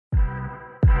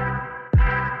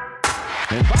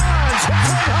And Bonds hits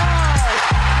it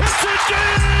high. It's a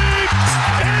deep.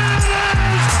 It is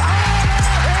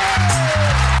high.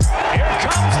 Here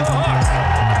comes the hook.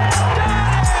 Got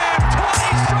him.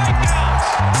 20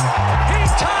 strikeouts. He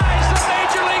ties the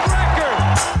major league record.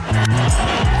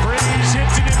 Freeze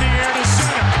hits it in the air to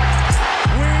center.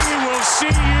 We will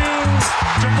see you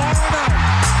tomorrow night.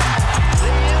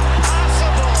 The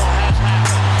impossible has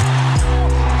happened.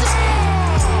 Goal!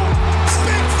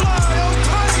 Big fly,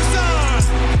 Ohtani's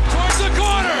towards the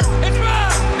corner. It's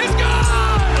back. It's gone.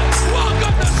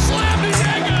 Welcome to Slam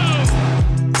Diego.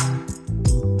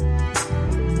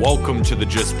 Welcome to the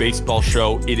Just Baseball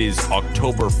Show. It is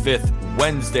October 5th,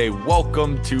 Wednesday.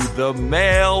 Welcome to the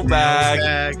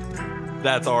Mailbag.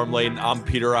 That's Arm Layton. I'm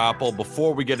Peter Apple.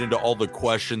 Before we get into all the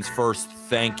questions, first,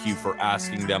 thank you for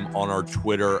asking them on our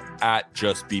Twitter at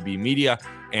JustBBMedia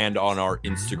and on our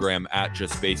Instagram at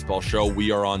Just Baseball Show.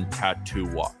 We are on Tattoo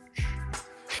Watch.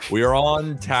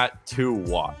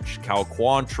 Cal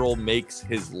Quantrill makes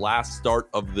his last start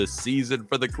of the season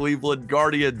for the Cleveland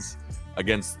Guardians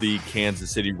against the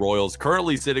Kansas City Royals,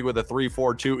 currently sitting with a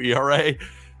 3.42 ERA.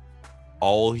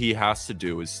 All he has to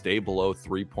do is stay below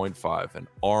 3.5, and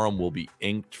Aram will be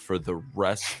inked for the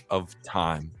rest of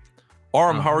time.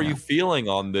 Aram, how are you feeling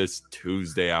on this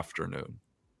Tuesday afternoon?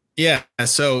 Yeah,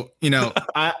 so,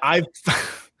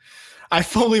 I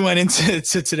fully went into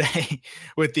today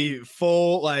with the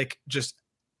full,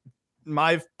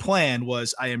 my plan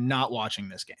was I am not watching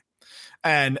this game.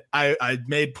 And I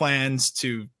made plans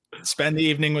to spend the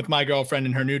evening with my girlfriend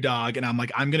and her new dog, and I'm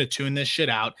like, I'm going to tune this shit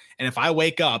out. And if I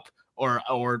wake up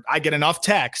or I get enough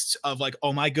texts of like,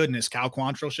 oh my goodness, Cal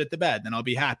Quantrill shit the bed, then I'll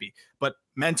be happy. But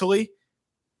mentally,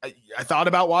 I thought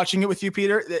about watching it with you,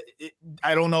 Peter.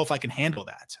 I don't know if I can handle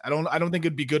that. I don't think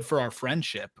it'd be good for our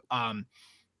friendship.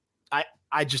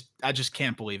 I just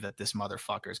can't believe that this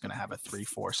motherfucker is going to have a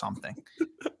 3-4 something.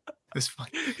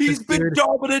 He's been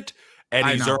dominant, and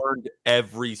he's earned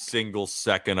every single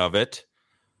second of it.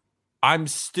 I'm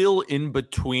still in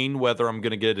between whether I'm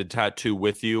going to get a tattoo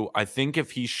with you. I think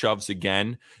if he shoves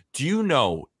again, do you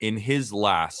know in his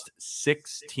last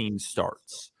 16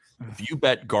 starts, if you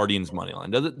bet Guardians money line,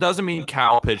 doesn't mean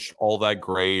Cal pitched all that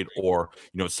great, or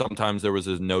sometimes there was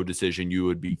a no decision, you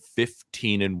would be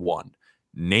 15-1.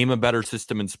 Name a better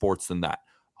system in sports than that.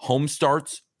 Home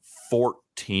starts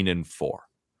 14-4.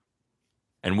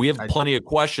 And we have plenty of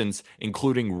questions,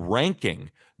 including ranking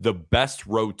the best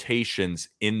rotations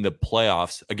in the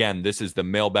playoffs. Again, this is the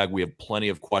Mailbag. We have plenty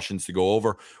of questions to go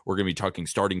over. We're going to be talking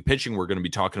starting pitching. We're going to be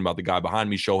talking about the guy behind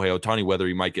me, Shohei Ohtani, whether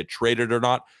he might get traded or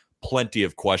not. Plenty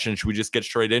of questions. Should we just get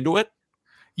straight into it?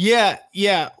 Yeah.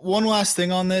 One last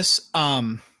thing on this.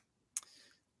 I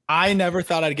never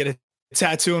thought I'd get a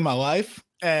tattoo in my life.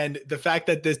 And the fact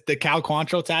that the Cal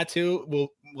Quantrill tattoo will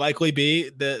likely be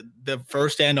the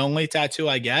first and only tattoo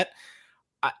I get.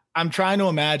 I'm trying to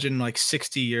imagine like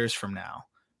 60 years from now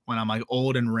when I'm like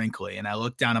old and wrinkly and I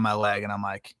look down at my leg and I'm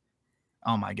like,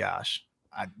 oh my gosh,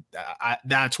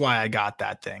 that's why I got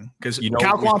that thing. Because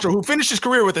Cal Quantrill, who finished his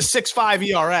career with a 6.5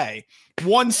 ERA,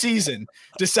 one season,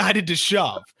 decided to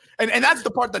shove. And that's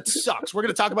the part that sucks. We're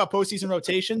going to talk about postseason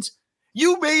rotations.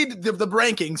 You made the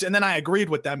rankings, and then I agreed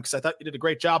with them because I thought you did a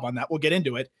great job on that. We'll get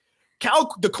into it.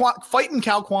 Fighting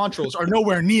Cal Quantrills are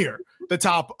nowhere near the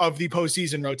top of the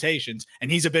postseason rotations, and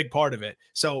he's a big part of it.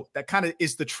 So that kind of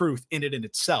is the truth in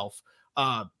itself.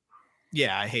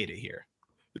 Yeah, I hate it here.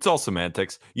 It's all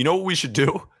semantics. You know what we should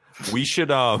do? We should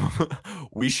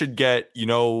get,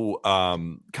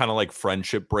 kind of like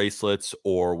friendship bracelets,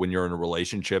 or when you're in a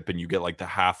relationship and you get like the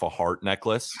half a heart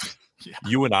necklace. Yeah.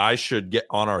 You and I should get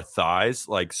on our thighs,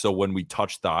 so when we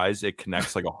touch thighs, it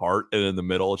connects like a heart, and in the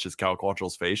middle, it's just Cal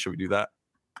Quantrill's face. Should we do that?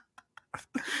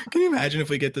 Can you imagine if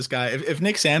we get this guy? If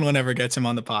Nick Sandlin ever gets him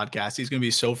on the podcast, he's going to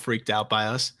be so freaked out by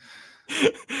us.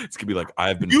 It's going to be like,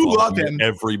 I've been love him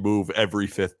every move, every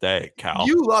fifth day, Cal.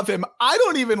 You love him. I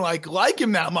don't even like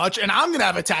him that much, and I'm going to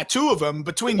have a tattoo of him.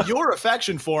 Between your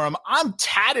affection for him, I'm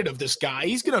tatted of this guy.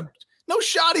 He's going to – no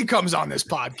shot he comes on this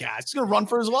podcast. He's going to run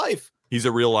for his life. He's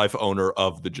a real life owner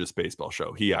of the Just Baseball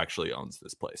Show. He actually owns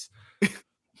this place.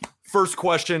 First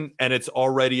question, and it's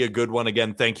already a good one.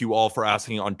 Again, thank you all for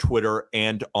asking on Twitter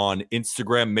and on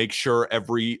Instagram. Make sure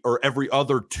every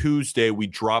other Tuesday we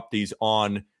drop these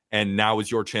on, and now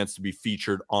is your chance to be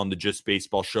featured on the Just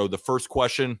Baseball Show. The first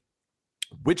question,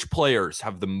 which players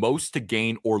have the most to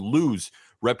gain or lose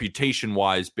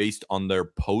reputation-wise based on their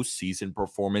postseason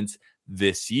performance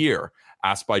this year?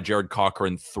 Asked by Jared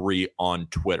Cochran 3 on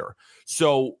Twitter.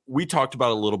 So we talked about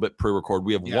it a little bit pre-record.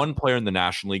 We have one player in the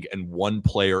National League and one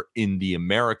player in the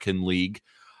American League.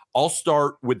 I'll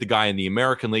start with the guy in the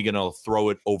American League, and I'll throw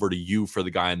it over to you for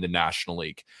the guy in the National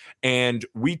League. And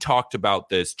we talked about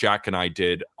this, Jack and I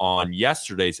did, on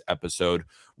yesterday's episode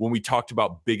when we talked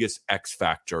about biggest X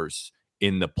factors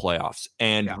in the playoffs.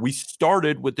 And we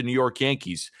started with the New York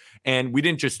Yankees. And we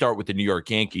didn't just start with the New York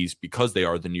Yankees because they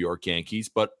are the New York Yankees,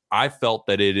 but I felt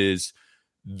that it is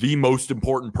the most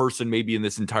important person maybe in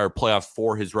this entire playoff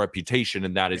for his reputation,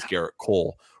 and that is Garrett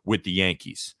Cole with the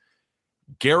Yankees.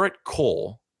 Garrett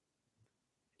Cole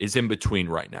is in between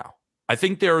right now. I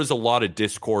think there is a lot of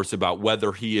discourse about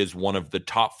whether he is one of the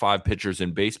top 5 pitchers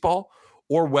in baseball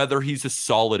or whether he's a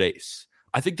solid ace.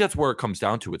 I think that's where it comes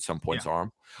down to at some points,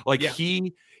 Arm. Like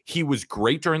he was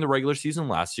great during the regular season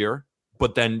last year,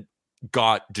 but then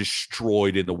got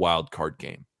destroyed in the wild card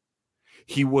game.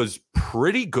 He was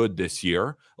pretty good this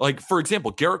year. Like, for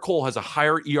example, Garrett Cole has a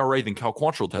higher ERA than Cal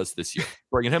Quantrill does this year,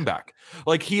 bringing him back.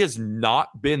 Like, he has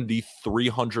not been the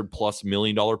 $300+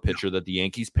 million pitcher that the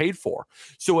Yankees paid for.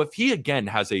 So if he, again,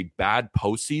 has a bad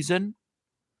postseason,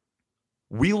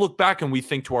 we look back and we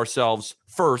think to ourselves,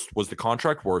 first, was the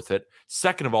contract worth it?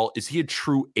 Second of all, is he a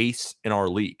true ace in our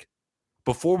league?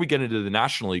 Before we get into the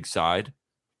National League side,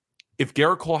 if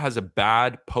Garrett Cole has a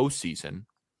bad postseason,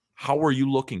 how are you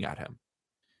looking at him?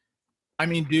 I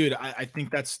mean, dude, I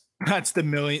think that's the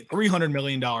 $300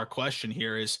 million question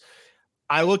here. Is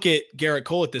I look at Garrett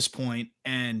Cole at this point,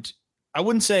 and I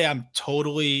wouldn't say I'm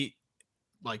totally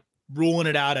like ruling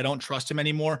it out. I don't trust him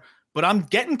anymore, but I'm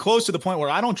getting close to the point where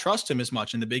I don't trust him as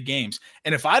much in the big games.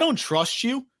 And if I don't trust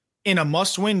you in a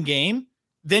must-win game,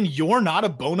 then you're not a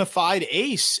bona fide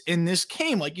ace in this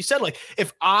game. Like you said, like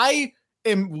if I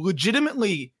am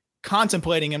legitimately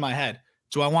contemplating in my head,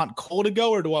 do I want Cole to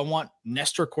go or do I want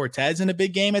Nestor Cortez in a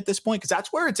big game at this point? Because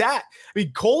that's where it's at. I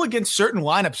mean, Cole against certain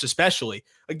lineups, especially.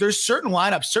 Like there's certain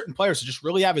lineups, certain players that just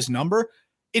really have his number.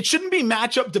 It shouldn't be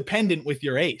matchup dependent with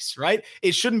your ace, right?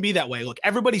 It shouldn't be that way. Look,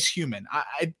 everybody's human.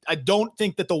 I don't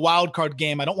think that the wild card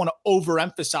game, I don't want to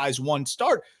overemphasize one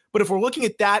start. But if we're looking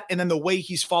at that and then the way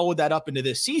he's followed that up into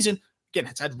this season, again,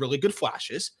 it's had really good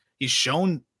flashes. He's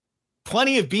shown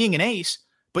plenty of being an ace.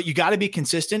 But you got to be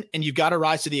consistent and you've got to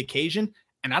rise to the occasion.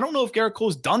 And I don't know if Garrett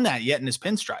Cole's done that yet in his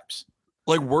pinstripes.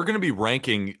 Like, we're going to be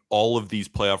ranking all of these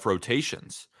playoff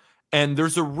rotations. And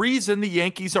there's a reason the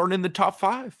Yankees aren't in the top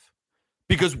 5.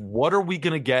 Because what are we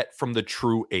going to get from the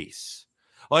true ace?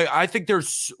 Like, I think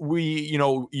you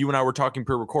and I were talking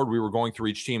pre-record, we were going through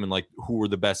each team and like who were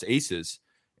the best aces.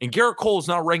 And Garrett Cole is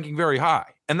not ranking very high.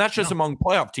 And that's just among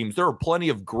playoff teams. There are plenty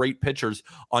of great pitchers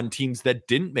on teams that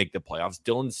didn't make the playoffs.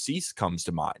 Dylan Cease comes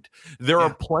to mind. There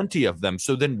are plenty of them.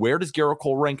 So then where does Garrett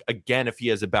Cole rank again if he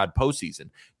has a bad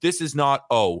postseason? This is not,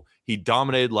 he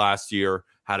dominated last year,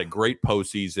 had a great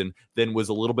postseason, then was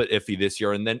a little bit iffy this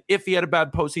year. And then if he had a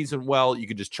bad postseason, well, you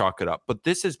could just chalk it up. But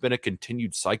this has been a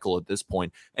continued cycle at this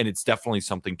point, and it's definitely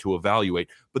something to evaluate.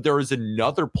 But there is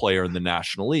another player in the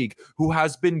National League who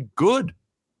has been good,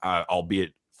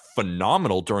 albeit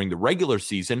phenomenal during the regular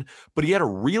season, but he had a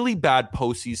really bad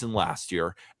postseason last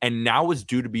year and now is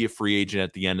due to be a free agent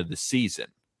at the end of the season.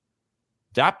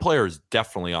 That player is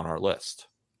definitely on our list.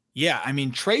 Yeah, I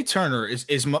mean, Trey Turner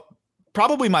is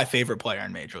probably my favorite player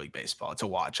in Major League Baseball to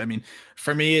watch. I mean,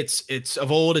 for me, it's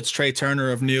of old, it's Trey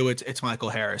Turner. Of new, it's Michael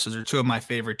Harris. Those are two of my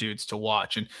favorite dudes to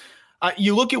watch. And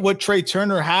you look at what Trey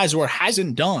Turner has or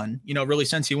hasn't done, really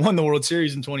since he won the World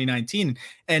Series in 2019,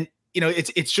 and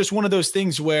it's just one of those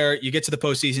things where you get to the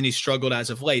postseason, he's struggled as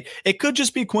of late. It could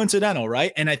just be coincidental,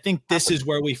 right? And I think this is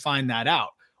where we find that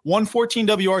out. 114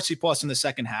 WRC plus in the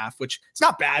second half, which it's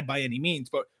not bad by any means,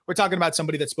 but we're talking about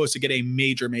somebody that's supposed to get a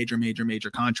major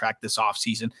contract this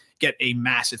offseason, get a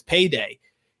massive payday.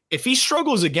 If he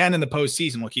struggles again in the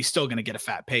postseason, look, he's still going to get a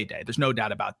fat payday. There's no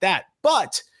doubt about that.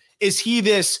 But is he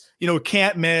this,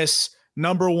 can't miss,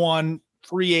 number one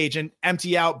free agent,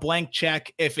 empty out, blank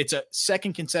check if it's a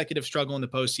second consecutive struggle in the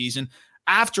postseason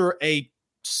after a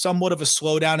somewhat of a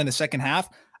slowdown in the second half?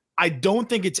 I don't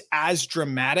think it's as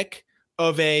dramatic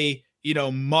of a,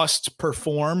 must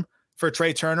perform for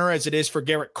Trey Turner as it is for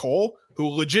Garrett Cole, who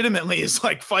legitimately is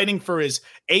like fighting for his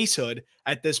acehood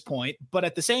at this point. But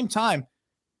at the same time,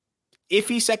 if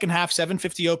he's second half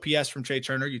 750 OPS from Trey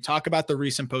Turner, you talk about the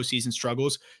recent postseason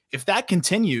struggles. If that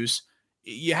continues,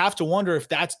 you have to wonder if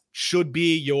that should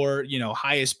be your,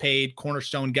 highest paid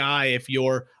cornerstone guy. If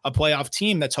you're a playoff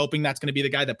team that's hoping that's going to be the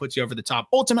guy that puts you over the top.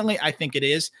 Ultimately, I think it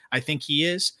is. I think he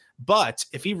is. But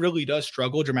if he really does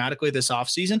struggle dramatically this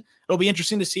offseason, it'll be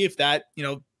interesting to see if that,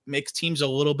 makes teams a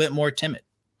little bit more timid.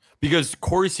 Because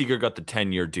Corey Seager got the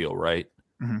 10-year deal, right?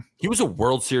 Mm-hmm. He was a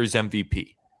World Series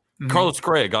MVP. Carlos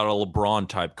Correa got a LeBron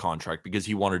type contract because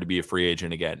he wanted to be a free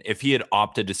agent again. If he had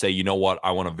opted to say, you know what,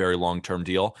 I want a very long-term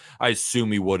deal, I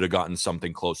assume he would have gotten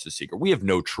something close to Seager. We have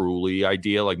no truly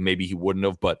idea, like maybe he wouldn't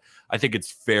have, but I think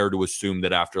it's fair to assume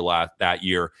that after that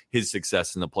year, his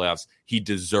success in the playoffs, he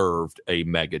deserved a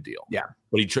mega deal. Yeah.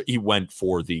 But he went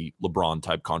for the LeBron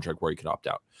type contract where he could opt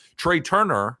out. Trey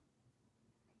Turner,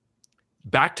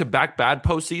 back-to-back bad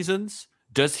postseasons,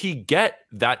 does he get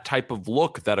that type of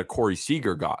look that a Corey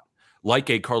Seager got?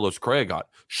 Like a Carlos Correa got?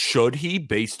 Should he,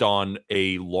 based on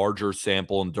a larger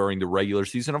sample and during the regular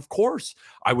season? Of course.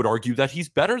 I would argue that he's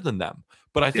better than them.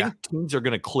 But I think teams are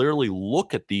going to clearly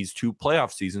look at these two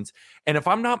playoff seasons. And if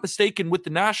I'm not mistaken, with the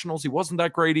Nationals, he wasn't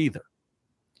that great either.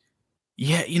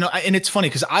 Yeah, and it's funny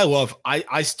because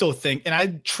I still think, and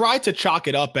I try to chalk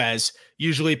it up as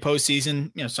usually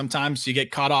postseason, sometimes you get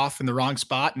caught off in the wrong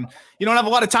spot and you don't have a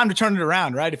lot of time to turn it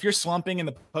around, right? If you're slumping in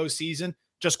the postseason,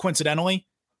 just coincidentally,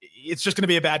 it's just going to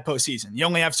be a bad postseason. You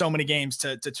only have so many games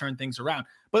to turn things around.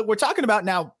 But we're talking about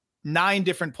now 9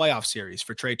 different playoff series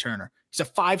for Trey Turner. He's a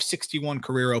 561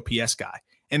 career OPS guy.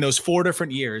 In those 4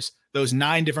 different years, those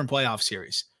 9 different playoff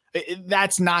series,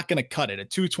 that's not going to cut it. A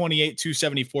 228,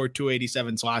 274,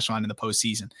 287 slash line in the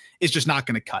postseason is just not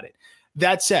going to cut it.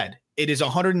 That said, it is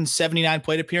 179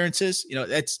 plate appearances.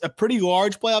 That's a pretty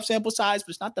large playoff sample size, but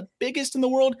it's not the biggest in the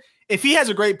world. If he has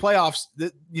a great playoffs,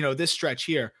 this stretch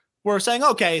here, we're saying,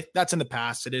 okay, that's in the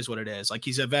past. It is what it is. Like,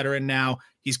 he's a veteran now.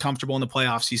 He's comfortable in the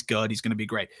playoffs. He's good. He's going to be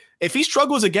great. If he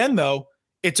struggles again, though,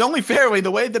 it's only fairly the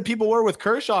way that people were with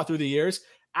Kershaw through the years,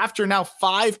 after now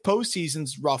 5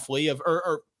 postseasons roughly of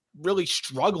or really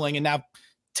struggling, and now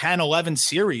 10, 11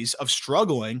 series of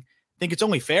struggling, I think it's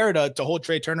only fair to hold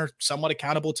Trey Turner somewhat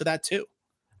accountable to that too.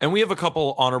 And we have a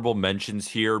couple honorable mentions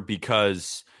here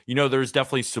because, there's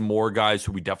definitely some more guys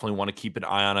who we definitely want to keep an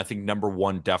eye on. I think number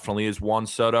 1 definitely is Juan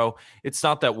Soto. It's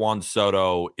not that Juan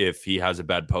Soto, if he has a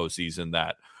bad postseason,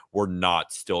 that we're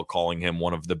not still calling him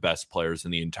one of the best players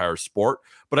in the entire sport.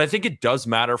 But I think it does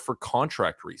matter for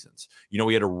contract reasons.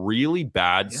 We had a really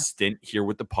bad stint here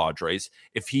with the Padres.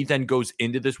 If he then goes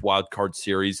into this wild card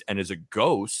series and is a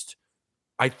ghost,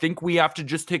 I think we have to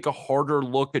just take a harder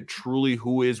look at truly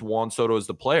who is Juan Soto as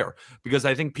the player, because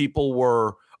I think people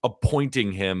were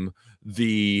appointing him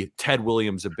the Ted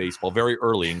Williams of baseball very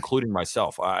early, including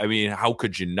myself. I mean, how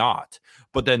could you not?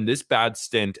 But then this bad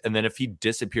stint, and then if he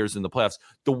disappears in the playoffs,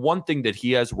 the one thing that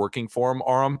he has working for him,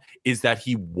 Aram, is that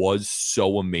he was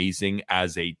so amazing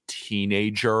as a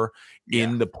teenager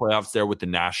in the playoffs there with the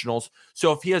Nationals.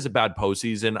 So if he has a bad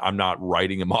postseason, I'm not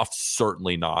writing him off.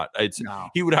 Certainly not.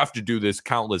 He would have to do this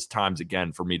countless times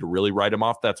again for me to really write him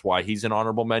off. That's why he's an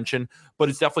honorable mention. But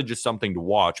it's definitely just something to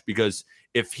watch, because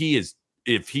if he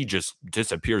just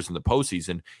disappears in the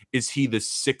postseason, is he the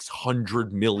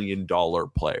 $600 million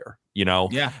player?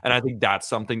 Yeah. And I think that's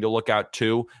something to look at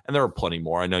too. And there are plenty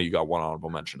more. I know you got one honorable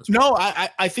mention as well. No,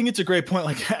 I think it's a great point.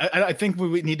 Like, I think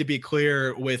we need to be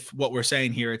clear with what we're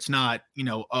saying here. It's not,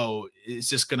 it's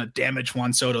just going to damage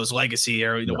Juan Soto's legacy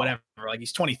or whatever. Like,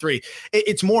 he's 23.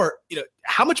 It's more,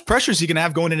 how much pressure is he going to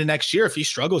have going into next year if he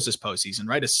struggles this postseason,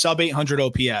 right? A sub 800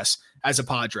 OPS as a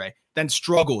Padre, then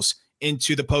struggles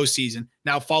into the postseason.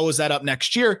 Now follows that up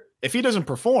next year. If he doesn't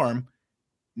perform,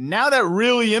 now that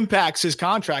really impacts his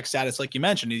contract status. Like you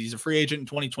mentioned, he's a free agent in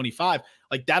 2025.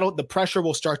 Like, the pressure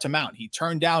will start to mount. He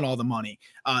turned down all the money.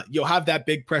 You'll have that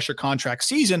big pressure contract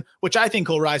season, which I think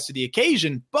will rise to the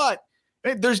occasion, but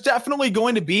there's definitely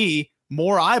going to be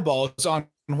more eyeballs on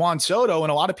Juan Soto,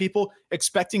 and a lot of people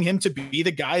expecting him to be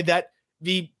the guy that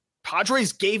the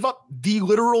Padres gave up the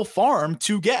literal farm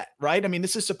to get, right? I mean,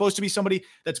 this is supposed to be somebody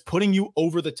that's putting you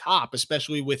over the top,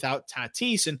 especially without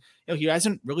Tatis. And he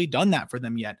hasn't really done that for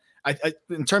them yet.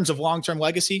 In terms of long-term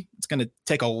legacy, it's going to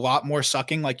take a lot more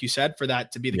sucking, like you said, for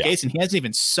that to be the case. And he hasn't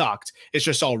even sucked. It's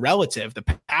just all relative. The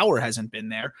power hasn't been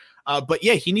there. But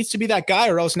yeah, he needs to be that guy,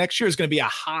 or else next year is going to be a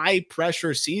high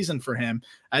pressure season for him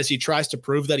as he tries to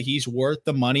prove that he's worth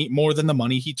the money, more than the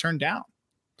money he turned down.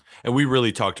 And we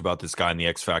really talked about this guy in the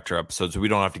X Factor episode, so we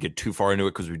don't have to get too far into it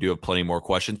because we do have plenty more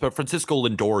questions. But Francisco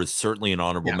Lindor is certainly an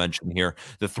honorable mention here.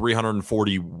 The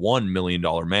 $341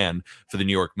 million man for the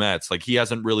New York Mets. Like, he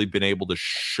hasn't really been able to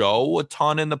show a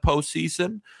ton in the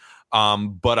postseason.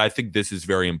 But I think this is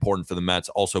very important for the Mets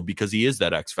also because he is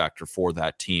that X factor for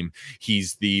that team.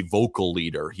 He's the vocal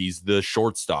leader. He's the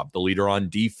shortstop, the leader on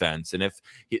defense. And if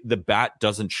the bat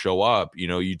doesn't show up,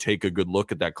 you take a good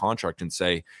look at that contract and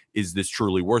say, is this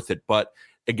truly worth it? But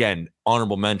again,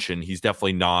 honorable mention. He's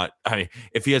definitely not.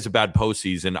 If he has a bad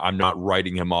postseason, I'm not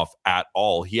writing him off at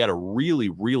all. He had a really,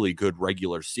 really good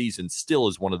regular season. Still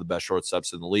is one of the best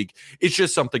shortstops in the league. It's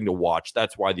just something to watch.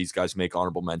 That's why these guys make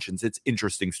honorable mentions. It's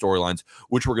interesting storylines,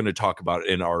 which we're going to talk about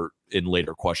in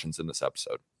later questions in this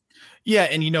episode. Yeah,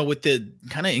 and with the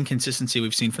kind of inconsistency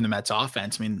we've seen from the Mets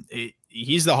offense, I mean,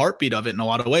 he's the heartbeat of it in a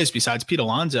lot of ways. Besides Pete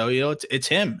Alonso, it's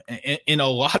him in a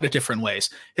lot of different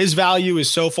ways. His value is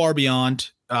so far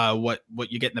beyond what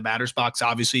you get in the batter's box.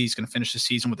 Obviously, he's going to finish the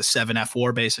season with a 7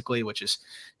 F4 basically, which is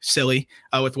silly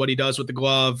with what he does with the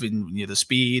glove and the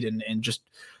speed and just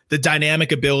the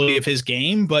dynamic ability of his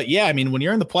game. But yeah, I mean, when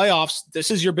you're in the playoffs, this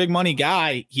is your big money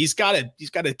guy. He's got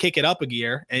to kick it up a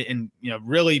gear and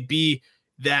really be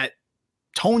that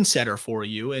tone setter for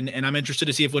you. And I'm interested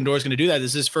to see if Lindor is going to do that.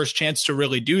 This is his first chance to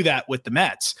really do that with the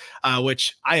Mets,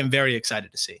 which I am very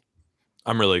excited to see.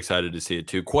 I'm really excited to see it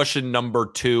too. Question number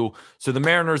 2. So the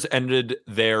Mariners ended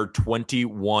their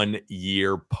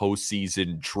 21-year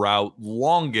postseason drought,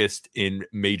 longest in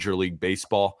Major League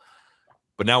Baseball.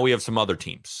 But now we have some other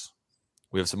teams.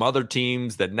 We have some other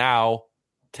teams that now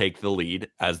take the lead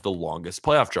as the longest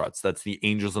playoff droughts. That's the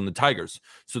Angels and the Tigers.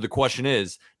 So the question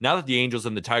is, now that the Angels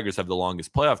and the Tigers have the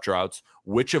longest playoff droughts,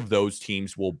 which of those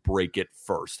teams will break it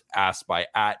first? Asked by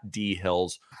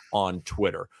 @DHills on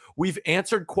Twitter. We've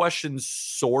answered questions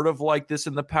sort of like this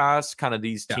in the past, kind of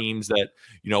these teams that,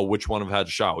 which one have had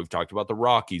a shot. We've talked about the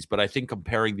Rockies, but I think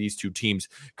comparing these two teams,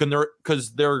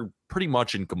 because they're pretty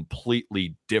much in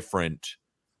completely different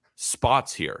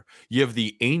spots here. You have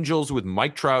the Angels with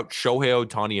Mike Trout, Shohei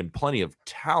Ohtani, and plenty of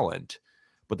talent,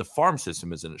 but the farm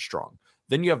system isn't as strong.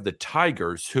 Then you have the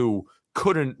Tigers, who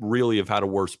couldn't really have had a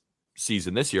worse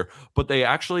season this year, but they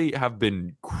actually have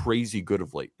been crazy good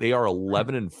of late. They are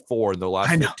 11-4 in their last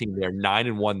 15. They're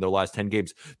 9-1 in their last 10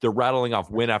 games. They're rattling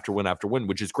off win after win after win,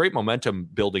 which is great momentum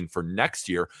building for next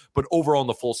year. But overall in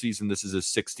the full season, this is a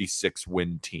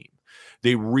 66-win team.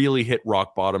 They really hit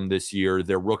rock bottom this year.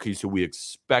 They're rookies who we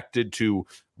expected to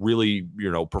really,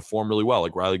 perform really well,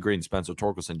 like Riley Green, Spencer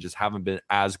Torkelson, just haven't been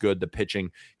as good. The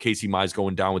pitching, Casey Mize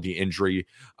going down with the injury.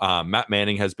 Matt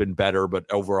Manning has been better, but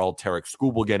overall, Tarek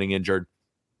Skubal getting injured.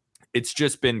 It's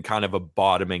just been kind of a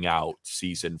bottoming out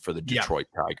season for the Detroit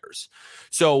Tigers.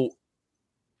 So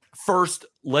first,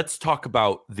 let's talk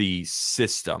about the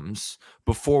systems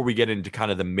before we get into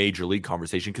kind of the major league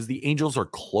conversation, because the Angels are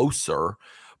closer.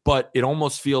 But it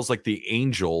almost feels like the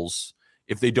Angels,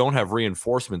 if they don't have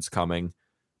reinforcements coming,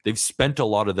 they've spent a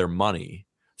lot of their money.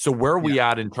 So where are we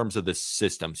at in terms of the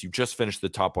systems? You just finished the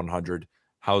top 100.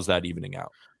 How's that evening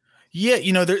out?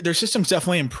 Yeah, their system's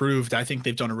definitely improved. I think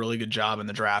they've done a really good job in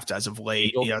the draft as of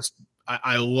late. Yes,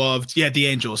 I loved the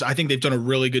Angels. I think they've done a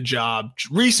really good job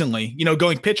recently,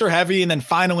 going pitcher heavy. And then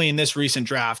finally in this recent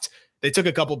draft, they took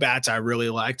a couple bats I really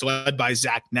liked, led by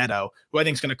Zach Neto, who I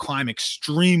think is going to climb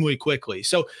extremely quickly.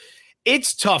 So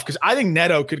it's tough because I think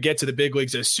Neto could get to the big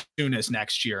leagues as soon as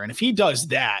next year. And if he does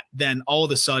that, then all of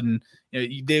a sudden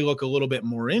they look a little bit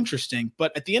more interesting.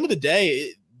 But at the end of the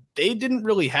day, they didn't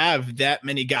really have that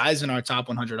many guys in our top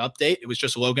 100 update. It was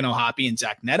just Logan O'Hoppe and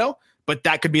Zach Neto, but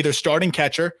that could be their starting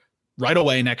catcher right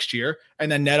away next year.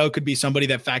 And then Neto could be somebody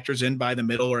that factors in by the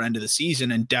middle or end of the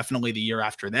season and definitely the year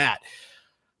after that.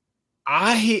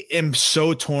 I am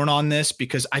so torn on this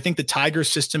because I think the Tigers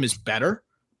system is better,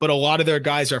 but a lot of their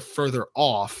guys are further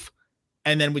off.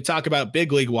 And then we talk about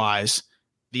big league wise,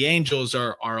 the Angels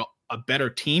are a better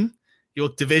team. You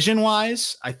look division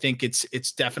wise, I think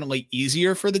it's definitely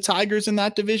easier for the Tigers in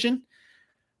that division.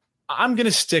 I'm going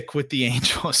to stick with the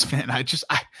Angels, man.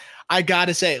 I got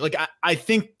to say, I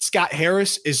think Scott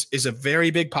Harris is a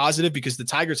very big positive because the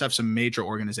Tigers have some major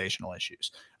organizational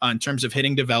issues in terms of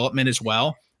hitting development as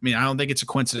well. I mean, I don't think it's a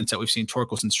coincidence that we've seen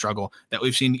Torkelson struggle, that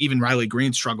we've seen even Riley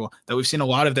Green struggle, that we've seen a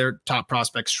lot of their top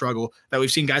prospects struggle, that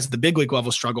we've seen guys at the big league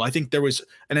level struggle. I think there was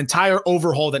an entire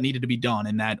overhaul that needed to be done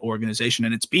in that organization,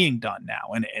 and it's being done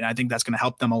now. And I think that's going to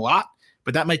help them a lot,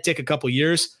 but that might take a couple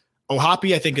years.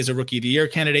 O'Hoppe, I think, is a Rookie of the Year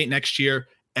candidate next year,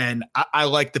 and I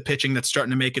like the pitching that's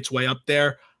starting to make its way up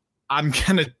there. I'm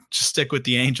going to just stick with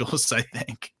the Angels, I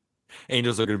think.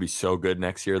 Angels are going to be so good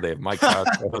next year. They have Mike Trout.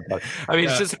 I mean,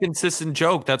 it's just a consistent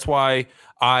joke. That's why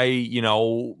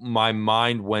my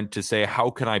mind went to say, how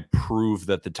can I prove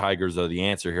that the Tigers are the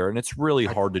answer here? And it's really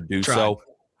hard to do so.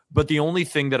 But the only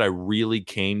thing that I really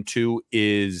came to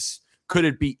is could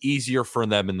it be easier for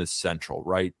them in the Central,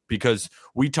 right? Because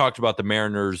we talked about the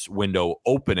Mariners window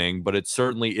opening, but it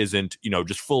certainly isn't,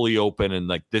 just fully open and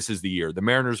like this is the year. The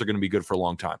Mariners are going to be good for a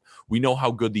long time. We know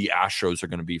how good the Astros are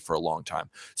going to be for a long time.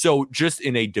 So just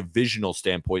in a divisional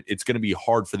standpoint, it's going to be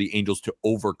hard for the Angels to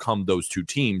overcome those two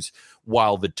teams,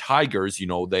 while the Tigers,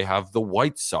 they have the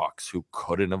White Sox, who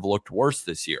couldn't have looked worse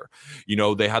this year.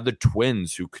 They had the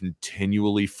Twins, who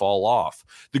continually fall off.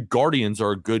 The Guardians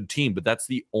are a good team, but that's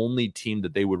the only team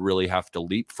that they would really have to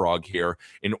leapfrog here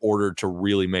in order to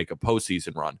really make a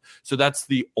postseason run. So that's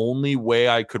the only way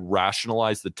I could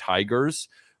rationalize the Tigers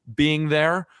being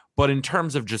there. But in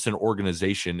terms of just an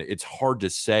organization, it's hard to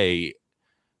say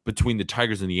between the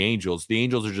Tigers and the Angels. The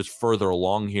Angels are just further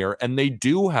along here, and they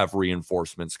do have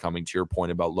reinforcements coming, to your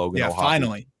point about Logan O'Hoppe.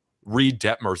 Finally. Reed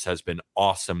Detmers has been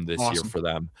awesome this year for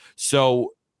them.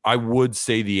 So I would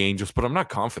say the Angels, but I'm not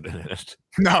confident in it.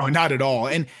 No, not at all.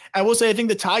 And I will say, I think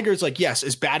the Tigers, yes,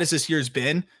 as bad as this year's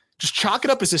been, just chalk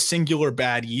it up as a singular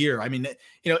bad year. I mean,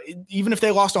 even if they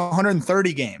lost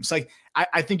 130 games,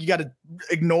 I think you got to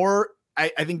ignore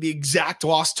I think the exact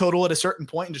loss total at a certain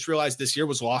point and just realize this year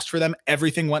was lost for them.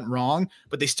 Everything went wrong,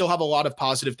 but they still have a lot of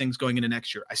positive things going into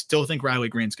next year. I still think Riley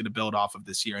Green's going to build off of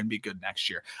this year and be good next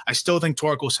year. I still think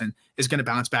Torkelson is going to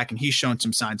bounce back, and he's shown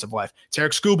some signs of life.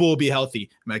 Tarek Skubal will be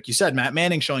healthy. Like you said, Matt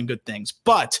Manning showing good things,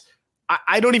 but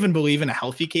I don't even believe in a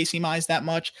healthy Casey Mize that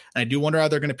much. And I do wonder how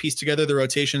they're going to piece together the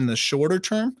rotation in the shorter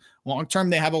term. Long term,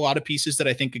 they have a lot of pieces that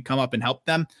I think could come up and help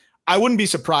them. I wouldn't be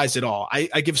surprised at all.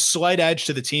 I give slight edge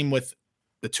to the team with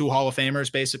the two Hall of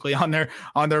Famers basically on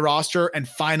their roster and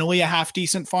finally a half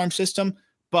decent farm system.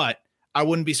 But I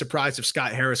wouldn't be surprised if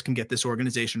Scott Harris can get this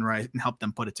organization right and help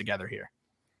them put it together here.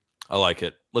 I like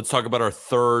it. Let's talk about our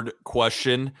third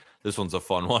question. This one's a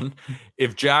fun one.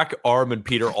 If Jack, Arm, and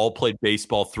Peter all played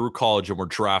baseball through college and were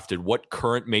drafted, what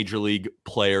current major league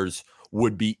players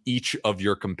would be each of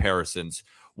your comparisons?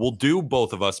 We'll do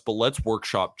both of us, but let's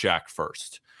workshop Jack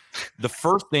first. The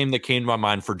first name that came to my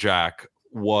mind for Jack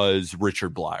was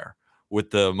Richard Blyer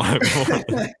with the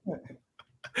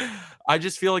I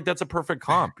just feel like that's a perfect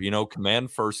comp.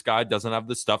 Command first guy, doesn't have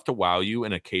the stuff to wow you.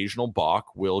 An occasional balk,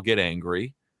 will get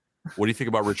angry. What do you think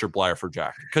about Richard Blyer for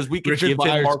Jack? Because we could give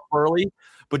him Mark Burley,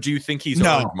 but do you think he's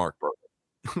earned Mark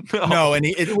Burley? No, and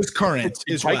it was current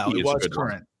as well. It was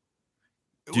current.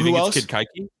 Do you think it's Kid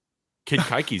Keuchel? Kid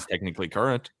Keuchel's technically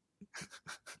current.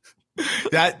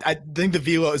 That I think the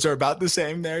velos are about the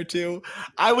same there too.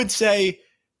 I would say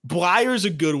Blyer's a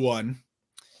good one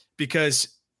because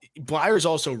Blyer's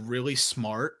also really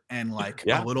smart and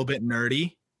a little bit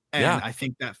nerdy, and I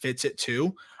think that fits it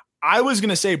too. I was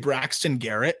gonna say Braxton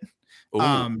Garrett.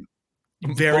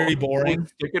 Very boring.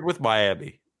 Sticking with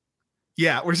Miami.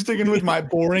 Yeah, we're sticking with my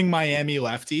boring Miami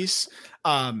lefties.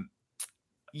 And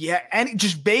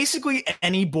just basically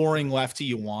any boring lefty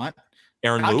you want.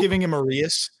 Aaron Not Loop? giving him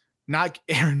Arias. Not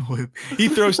Aaron Loop. He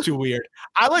throws too weird.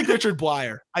 I like Richard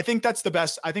Blyer. I think that's the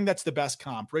best. I think that's the best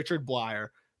comp. Richard Blyer,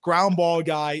 ground ball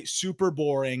guy, super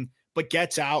boring, but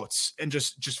gets outs and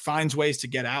just finds ways to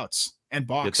get outs and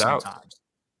balks sometimes.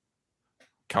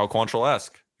 Cal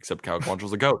Quantrill-esque, except Cal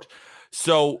Quantrill's a goat.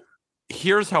 So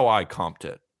here's how I comped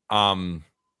it.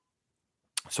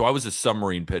 So I was a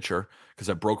submarine pitcher because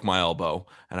I broke my elbow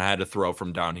and I had to throw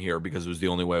from down here because it was the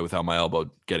only way without my elbow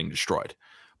getting destroyed.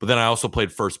 But then I also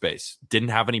played first base. Didn't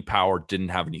have any power, didn't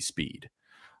have any speed.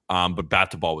 But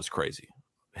bat to ball was crazy.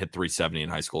 Hit 370 in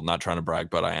high school. Not trying to brag,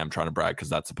 but I am trying to brag because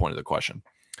that's the point of the question.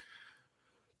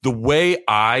 The way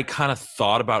I kind of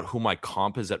thought about who my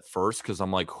comp is at first, because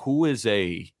I'm like, who is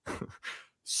a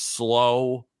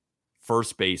slow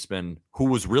first baseman who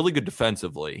was really good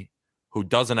defensively, who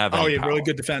doesn't have any power? Really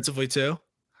good defensively too?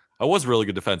 I was really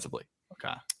good defensively.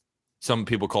 Okay. Some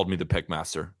people called me the pick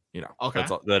master. Okay.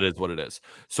 That is what it is.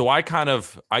 So I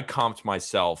comped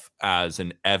myself as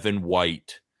an Evan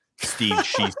White, Steve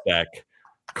Shestak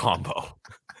combo,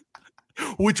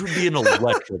 which would be an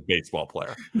electric baseball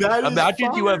player.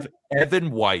 Imagine you have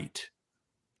Evan White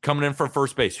coming in for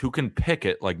first base who can pick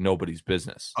it like nobody's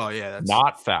business. Oh yeah, that's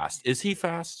not fast. Is he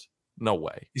fast? No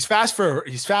way. He's fast for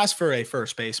a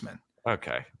first baseman.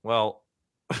 Okay. Well,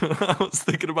 I was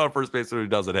thinking about first baseman who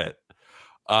doesn't hit.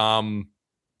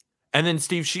 And then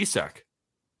Steve Shestak,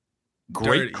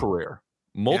 great career,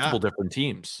 multiple different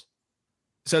teams.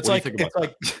 So it's like the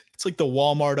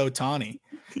Walmart Ohtani.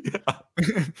 Yeah.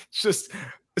 It's just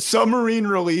a submarine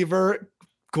reliever,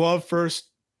 glove first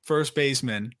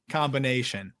baseman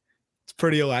combination. It's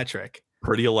pretty electric.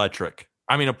 Pretty electric.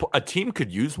 I mean, a team could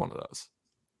use one of those.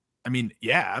 I mean,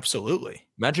 yeah, absolutely.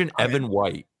 Imagine Evan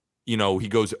White. He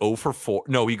goes 0 for 4.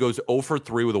 No, he goes 0 for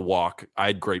 3 with a walk. I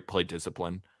had great plate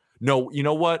discipline. No, you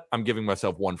know what? I'm giving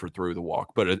myself 1 for 3 with the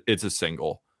walk, but it's a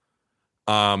single.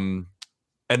 And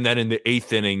then in the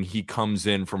 8th inning, he comes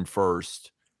in from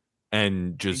first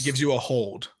and just gives you a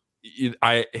hold.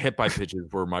 I hit by pitches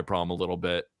were my problem a little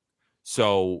bit.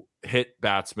 So hit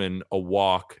batsman, a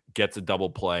walk, gets a double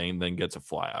play, and then gets a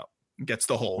fly out. Gets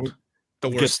the hold. The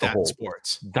worst stat in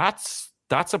sports. That's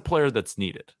a player that's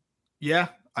needed. Yeah,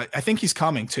 I think he's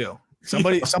coming too.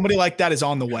 Somebody like that is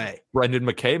on the way. Brendan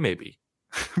McKay, maybe.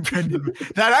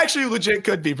 That actually legit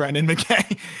could be Brendan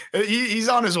McKay. He's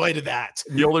on his way to that.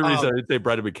 The only reason I'd say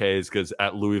Brendan McKay is because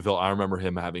at Louisville, I remember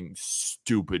him having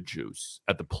stupid juice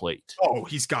at the plate. Oh,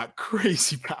 he's got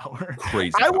crazy power.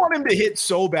 I want him to hit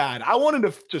so bad. I want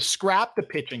him to scrap the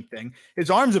pitching thing. His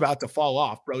arm's about to fall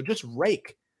off, bro. Just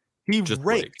rake. He just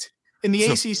raked in the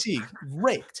ACC.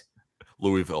 Raked.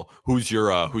 Louisville. Who's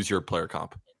your player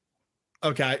comp?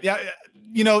 Okay. Yeah.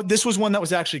 This was one that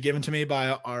was actually given to me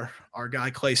by our guy,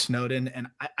 Clay Snowden. And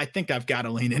I think I've got to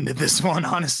lean into this one,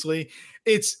 honestly.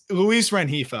 It's Luis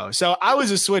Rengifo. So I was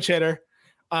a switch hitter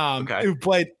who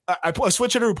played a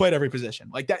switch hitter who played every position.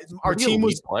 Like that.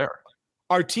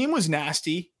 Our team was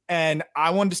nasty, and I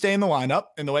wanted to stay in the lineup.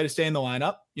 And the way to stay in the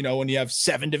lineup, when you have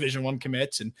 7 Division I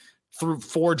commits and through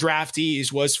 4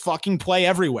 draftees, was fucking play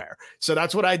everywhere. So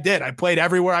that's what I did. I played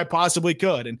everywhere I possibly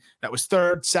could. And that was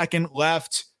third, second,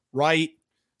 left, right,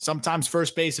 sometimes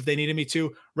first base if they needed me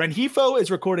to. Rengifo is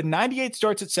recorded 98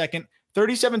 starts at second,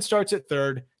 37 starts at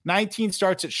third, 19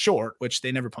 starts at short, which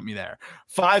they never put me there,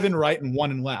 5 in right and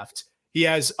 1 in left. He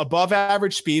has above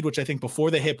average speed, which I think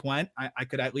before the hip went, I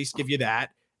could at least give you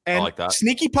that. And I like that.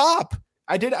 Sneaky pop.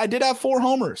 I did have 4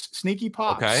 homers. Sneaky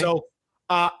pop. Okay. So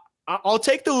I'll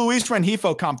take the Luis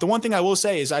Rengifo comp. The one thing I will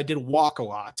say is I did walk a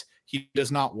lot. He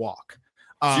does not walk.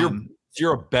 So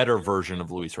you're a better version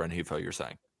of Luis Rengifo, you're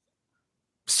saying?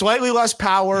 Slightly less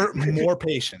power, more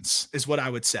patience is what I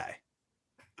would say.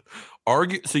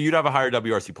 So you'd have a higher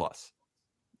WRC plus?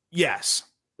 Yes.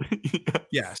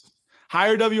 Yes.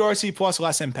 Higher WRC plus,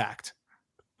 less impact.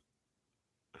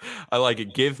 I like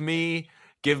it. Give me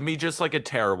just like a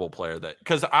terrible player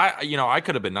because I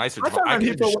could have been nicer. I thought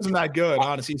Rengifo wasn't that good,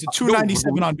 honestly. It's a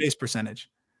 297 on base percentage.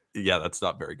 Yeah, that's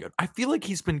not very good. I feel like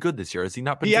he's been good this year. Has he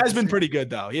not been? He has been pretty good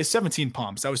though. He has 17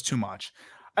 pumps. That was too much.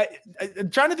 I'm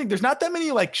trying to think. There's not that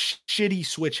many like shitty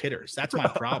switch hitters. That's my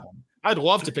problem. I'd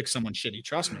love to pick someone shitty.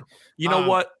 Trust me. You know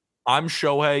what? I'm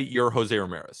Shohei. You're Jose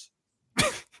Ramirez.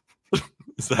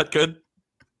 Is that good?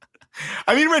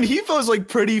 I mean, Rengifo is like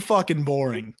pretty fucking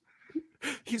boring.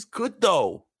 He's good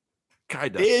though.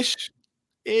 Kind of. Ish.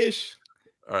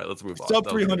 All right, let's move on. Sub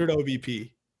 300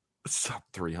 OVP. Sub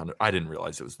 300. I didn't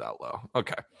realize it was that low.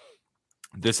 Okay.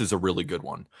 This is a really good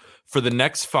one. For the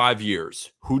next 5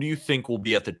 years, who do you think will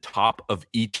be at the top of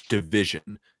each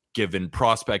division, given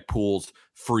prospect pools,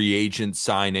 free agent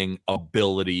signing,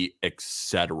 ability,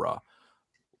 etc.?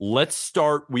 Let's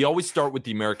start. We always start with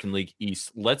the American League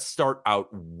East. Let's start out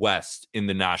west in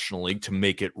the National League to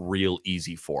make it real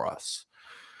easy for us.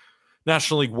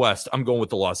 National League West, I'm going with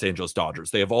the Los Angeles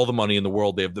Dodgers. They have all the money in the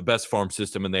world. They have the best farm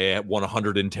system, and they won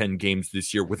 110 games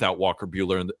this year without Walker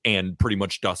Buehler and pretty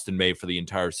much Dustin May for the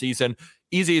entire season.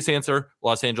 Easiest answer,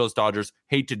 Los Angeles Dodgers.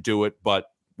 Hate to do it, but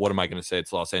what am I going to say?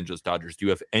 It's Los Angeles Dodgers. Do you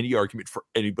have any argument for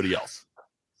anybody else?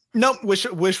 Nope.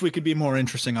 Wish we could be more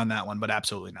interesting on that one, but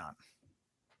absolutely not.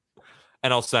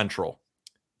 NL Central.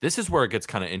 This is where it gets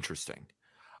kind of interesting.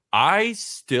 I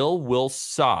still will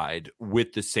side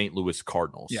with the St. Louis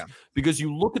Cardinals. Yeah. Because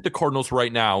you look at the Cardinals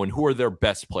right now and who are their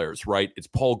best players, right? It's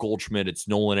Paul Goldschmidt, it's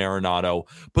Nolan Arenado,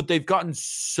 but they've gotten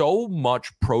so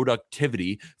much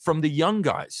productivity from the young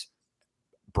guys.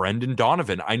 Brendan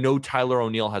Donovan. I know Tyler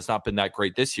O'Neill has not been that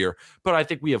great this year, but I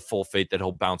think we have full faith that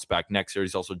he'll bounce back next year.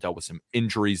 He's also dealt with some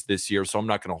injuries this year, so I'm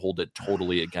not going to hold it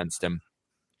totally against him.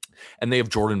 And they have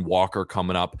Jordan Walker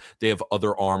coming up. They have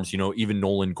other arms, even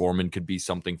Nolan Gorman could be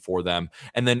something for them.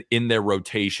 And then in their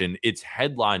rotation, it's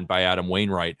headlined by Adam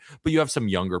Wainwright, but you have some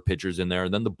younger pitchers in there.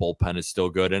 And then the bullpen is still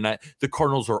good. And the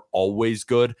Cardinals are always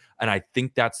good. And I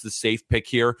think that's the safe pick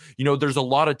here. There's a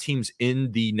lot of teams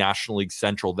in the National League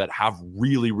Central that have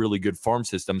really, really good farm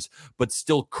systems, but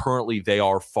still currently they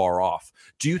are far off.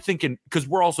 Do you think because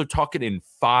we're also talking in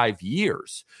 5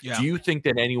 years, Do you think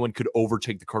that anyone could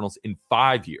overtake the Cardinals in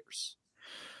 5 years?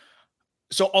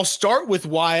 So I'll start with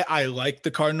why I like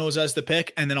the Cardinals as the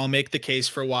pick, and then I'll make the case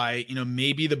for why,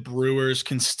 maybe the Brewers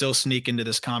can still sneak into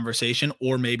this conversation,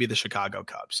 or maybe the Chicago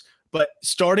Cubs. But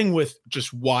starting with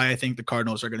just why I think the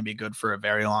Cardinals are going to be good for a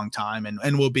very long time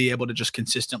and will be able to just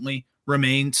consistently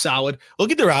remain solid.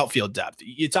 Look at their outfield depth.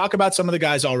 You talk about some of the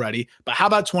guys already, but how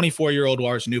about 24-year-old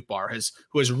Lars Nootbaar,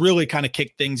 who has really kind of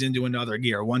kicked things into another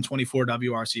gear, 124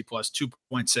 WRC plus, 2.6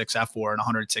 F4 in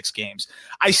 106 games.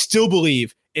 I still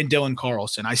believe in Dylan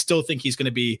Carlson. I still think he's going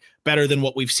to be better than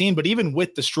what we've seen, but even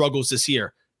with the struggles this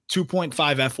year, 2.5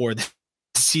 F4 this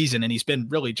season, and he's been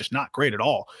really just not great at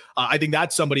all. I think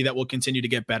that's somebody that will continue to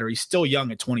get better. He's still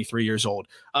young at 23 years old.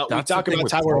 We talk about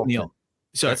Tyler O'Neill.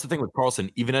 So that's the thing with Carlson.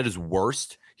 Even at his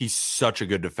worst, he's such a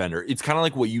good defender. It's kind of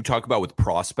like what you talk about with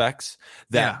prospects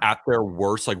that at their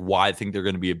worst, like why I think they're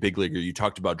going to be a big leaguer. You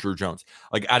talked about Drew Jones.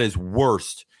 Like at his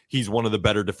worst, he's one of the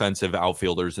better defensive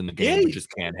outfielders in the game, but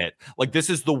just can't hit. Like this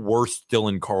is the worst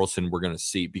Dylan Carlson we're going to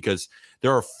see, because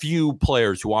there are few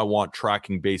players who I want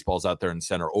tracking baseballs out there in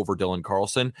center over Dylan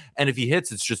Carlson. And if he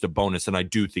hits, it's just a bonus. And I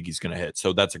do think he's going to hit.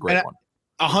 So that's a great one.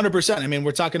 100%. I mean,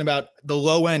 we're talking about the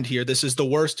low end here. This is the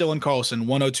worst Dylan Carlson,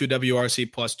 102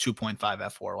 WRC plus 2.5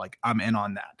 F4. Like, I'm in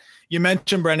on that. You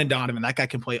mentioned Brendan Donovan. That guy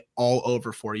can play all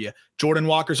over for you. Jordan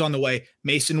Walker's on the way.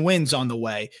 Mason Wynn's on the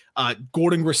way.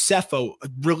 Gordon Graceffo, a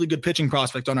really good pitching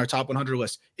prospect on our top 100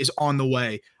 list, is on the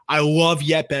way. I love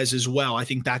Yepes as well. I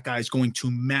think that guy's going to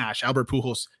mash. Albert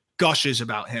Pujols gushes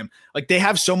about him. Like, they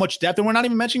have so much depth, and we're not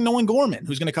even mentioning Nolan Gorman,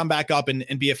 who's going to come back up and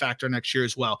be a factor next year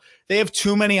as well. They have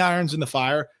too many irons in the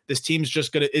fire. This team's just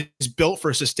it's built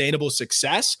for sustainable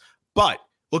success. But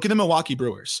look at the Milwaukee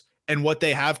Brewers and what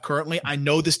they have currently. I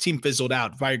know this team fizzled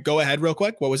out. If I go ahead real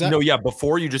quick, what was that? No, yeah.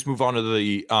 Before you just move on to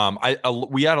the,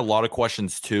 we had a lot of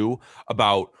questions too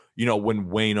about, when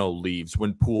Waino leaves,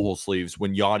 when Pujols leaves,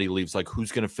 when Yachty leaves, like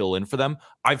who's going to fill in for them?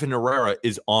 Ivan Herrera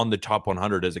is on the top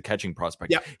 100 as a catching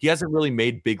prospect. Yep. He hasn't really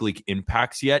made big league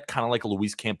impacts yet, kind of like a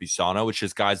Luis Campusano. It's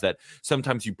just guys that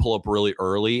sometimes you pull up really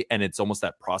early and it's almost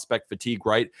that prospect fatigue,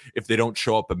 right? If they don't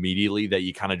show up immediately, that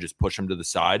you kind of just push them to the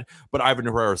side. But Ivan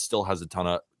Herrera still has a ton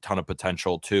of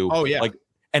potential too. Oh yeah.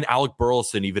 And Alec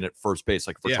Burleson, even at first base,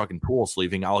 like if we're talking Pujols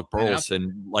leaving, Alec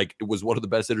Burleson, like it was one of the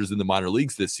best hitters in the minor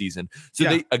leagues this season. So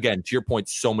they, again, to your point,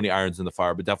 so many irons in the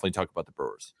fire, but definitely talk about the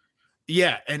Brewers.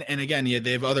 Yeah. And again,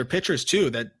 they have other pitchers too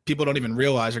that people don't even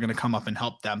realize are going to come up and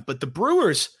help them. But the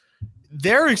Brewers,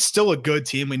 they're still a good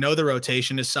team. We know the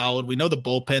rotation is solid. We know the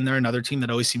bullpen. They're another team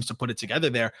that always seems to put it together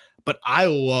there. But I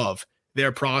love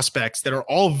their prospects that are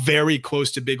all very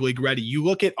close to big league ready. You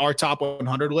look at our top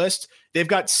 100 list, they've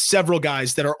got several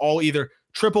guys that are all either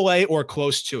AAA or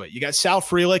close to it. You got Sal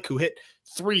Frelick, who hit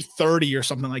 330 or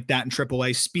something like that in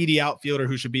AAA, speedy outfielder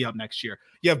who should be up next year.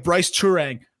 You have Bryce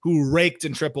Turang, who raked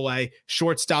in AAA,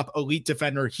 shortstop, elite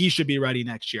defender. He should be ready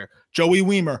next year. Joey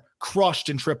Wiemer, crushed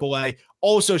in AAA,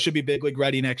 also should be big league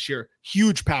ready next year.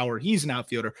 Huge power. He's an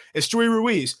outfielder. Esteury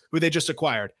Ruiz, who they just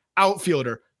acquired,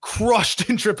 outfielder, crushed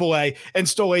in AAA and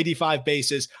stole 85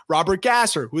 bases. Robert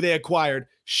Gasser, who they acquired,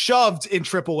 shoved in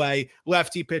AAA,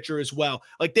 lefty pitcher as well.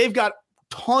 Like, they've got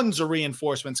tons of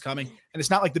reinforcements coming, and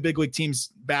it's not like the big league team's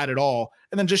bad at all.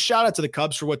 And then just shout out to the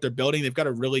Cubs for what they're building. They've got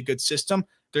a really good system.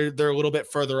 They're a little bit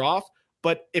further off.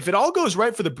 But if it all goes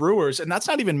right for the Brewers, and that's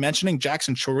not even mentioning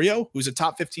Jackson Chourio, who's a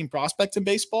top 15 prospect in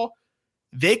baseball,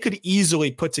 they could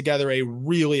easily put together a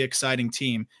really exciting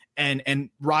team and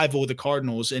rival the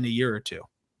Cardinals in a year or two.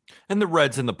 And the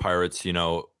Reds and the Pirates,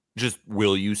 just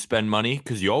will you spend money?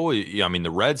 Because the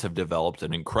Reds have developed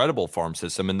an incredible farm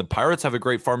system, and the Pirates have a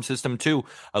great farm system too.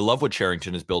 I love what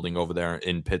Cherington is building over there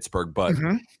in Pittsburgh, but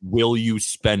will you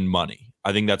spend money?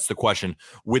 I think that's the question.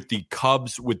 With the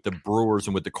Cubs, with the Brewers,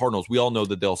 and with the Cardinals, we all know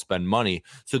that they'll spend money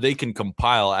so they can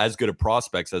compile as good of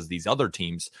prospects as these other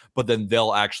teams, but then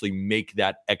they'll actually make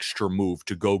that extra move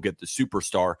to go get the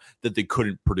superstar that they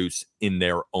couldn't produce in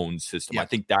their own system. Yeah. I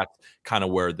think that's kind of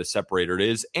where the separator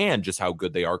is, and just how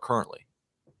good they are currently.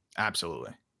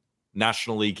 Absolutely.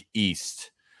 National League East.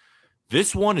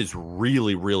 This one is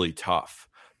really, really tough,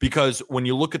 because when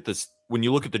you look at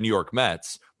the New York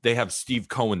Mets, they have Steve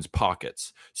Cohen's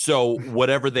pockets. So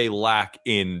whatever they lack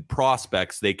in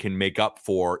prospects, they can make up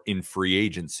for in free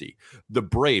agency. The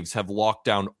Braves have locked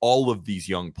down all of these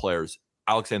young players.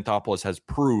 Alex Anthopoulos has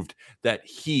proved that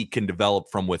he can develop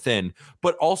from within,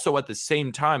 but also at the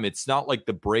same time, it's not like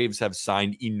the Braves have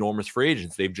signed enormous free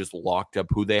agents. They've just locked up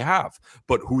who they have,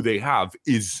 but who they have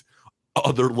is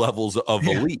other levels of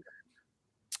elite.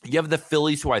 You have the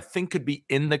Phillies, who I think could be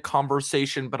in the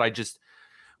conversation, but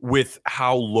with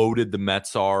how loaded the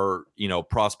Mets are,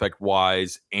 prospect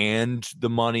wise, and the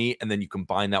money, and then you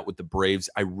combine that with the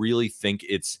Braves, I really think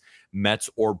it's Mets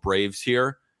or Braves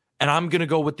here. And I'm going to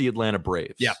go with the Atlanta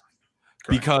Braves. Yeah.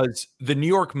 Because the New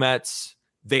York Mets,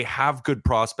 they have good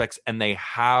prospects and they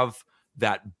have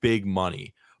that big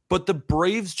money. But the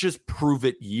Braves just prove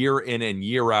it year in and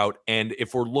year out. And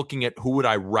if we're looking at who would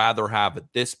I rather have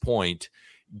at this point,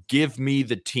 give me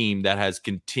the team that has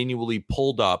continually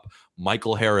pulled up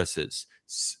Michael Harris's,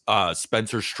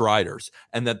 Spencer Strider's,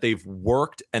 and that they've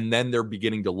worked, and then they're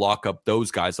beginning to lock up those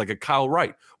guys like a Kyle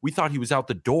Wright. We thought he was out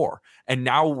the door, and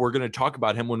now we're going to talk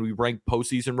about him when we rank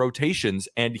postseason rotations,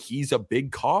 and he's a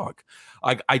big cog.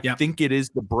 I think it is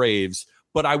the Braves,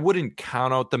 but I wouldn't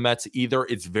count out the Mets either.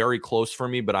 It's very close for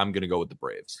me, but I'm going to go with the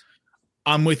Braves.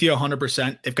 I'm with you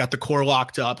 100%. They've got the core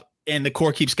locked up. And the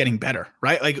core keeps getting better,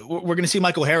 right? Like we're going to see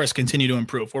Michael Harris continue to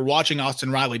improve. We're watching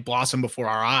Austin Riley blossom before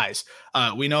our eyes.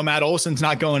 We know Matt Olson's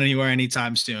not going anywhere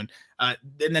anytime soon. And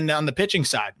then on the pitching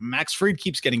side, Max Fried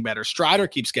keeps getting better. Strider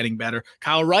keeps getting better.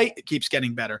 Kyle Wright keeps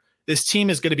getting better. This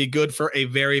team is going to be good for a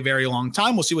very, very long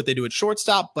time. We'll see what they do at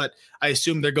shortstop, but I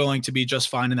assume they're going to be just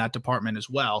fine in that department as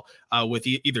well with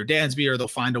either Dansby, or they'll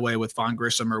find a way with Vaughn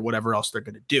Grissom or whatever else they're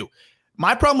going to do.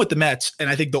 My problem with the Mets, and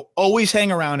I think they'll always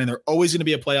hang around and they're always going to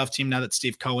be a playoff team now that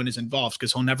Steve Cohen is involved,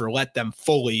 because he'll never let them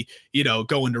fully,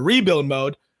 go into rebuild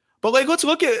mode. But let's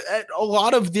look at a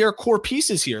lot of their core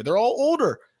pieces here. They're all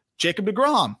older. Jacob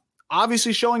deGrom,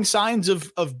 obviously showing signs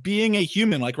of being a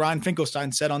human, like Ryan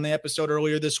Finkelstein said on the episode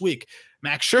earlier this week.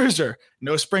 Max Scherzer,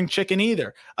 no spring chicken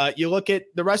either. You look at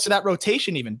the rest of that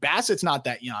rotation even. Bassett's not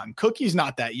that young. Cookie's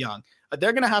not that young.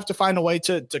 They're going to have to find a way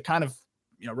to kind of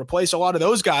replace a lot of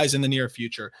those guys in the near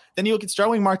future. Then you look at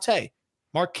Starling Marte,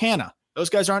 Mark Canha. Those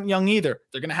guys aren't young either.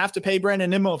 They're going to have to pay Brandon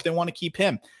Nimmo if they want to keep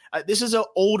him. This is an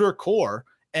older core.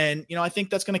 And, I think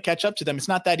that's going to catch up to them. It's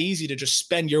not that easy to just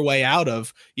spend your way out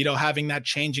of, having that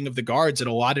changing of the guards at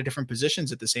a lot of different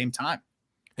positions at the same time.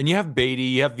 And you have Beatty,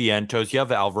 you have Vientos, you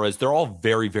have Alvarez. They're all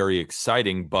very, very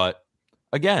exciting. But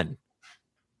again,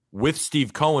 with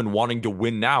Steve Cohen wanting to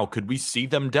win now, could we see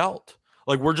them dealt?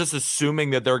 Like, we're just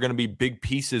assuming that they're going to be big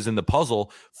pieces in the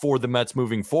puzzle for the Mets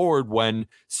moving forward. When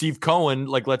Steve Cohen,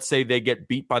 like, let's say they get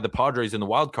beat by the Padres in the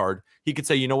wild card, he could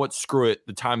say, you know what, screw it.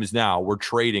 The time is now. We're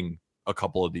trading a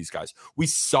couple of these guys. We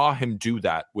saw him do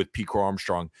that with Pico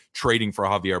Armstrong trading for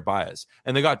Javier Baez.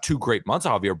 And they got 2 great months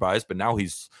of Javier Baez, but now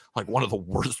he's like one of the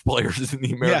worst players in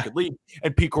the American League.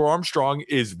 And Pico Armstrong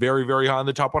is very, very high in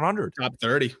the top 100. Top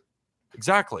 30.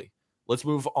 Exactly. Let's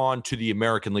move on to the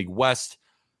American League West.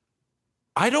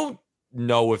 I don't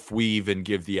know if we even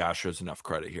give the Astros enough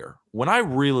credit here. When I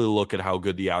really look at how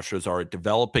good the Astros are at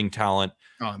developing talent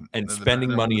and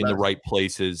spending money in the right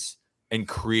places and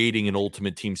creating an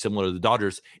ultimate team similar to the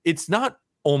Dodgers, it's not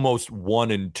almost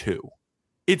 1 and 2.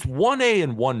 It's 1A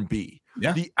and 1B.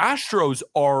 Yeah. The Astros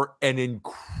are an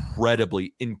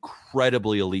incredibly,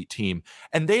 incredibly elite team,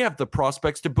 and they have the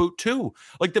prospects to boot too.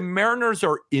 Like, the Mariners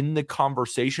are in the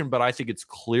conversation, but I think it's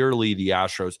clearly the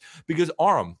Astros because,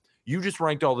 Aram, you just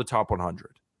ranked all the top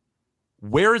 100.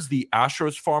 Where is the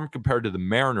Astros farm compared to the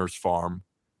Mariners farm?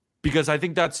 Because I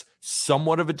think that's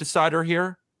somewhat of a decider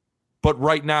here. But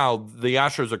right now, the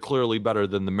Astros are clearly better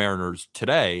than the Mariners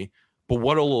today. But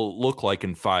what will it look like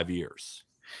in 5 years?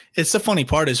 It's the funny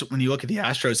part is when you look at the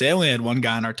Astros, they only had one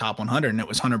guy in our top 100, and it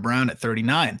was Hunter Brown at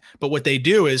 39. But what they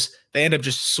do is they end up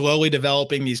just slowly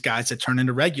developing these guys that turn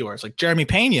into regulars. Like Jeremy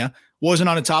Pena wasn't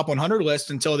on a top 100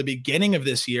 list until the beginning of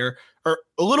this year, or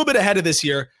a little bit ahead of this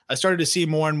year. I started to see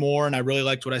more and more, and I really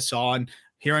liked what I saw, and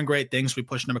hearing great things, we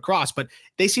pushed them across. But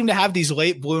they seem to have these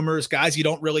late bloomers, guys you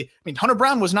don't really – I mean, Hunter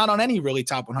Brown was not on any really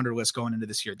top 100 list going into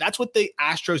this year. That's what the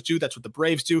Astros do. That's what the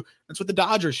Braves do. That's what the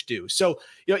Dodgers do. So,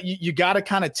 you got to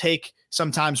kind of take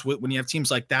sometimes when you have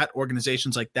teams like that,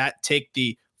 organizations like that, take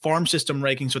the farm system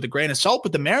rankings with a grain of salt.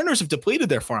 But the Mariners have depleted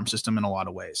their farm system in a lot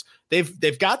of ways.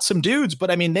 They've got some dudes,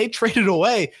 but, I mean, they traded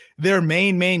away their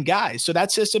main guys. So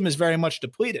that system is very much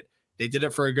depleted. They did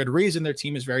it for a good reason. Their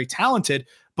team is very talented,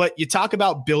 but you talk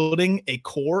about building a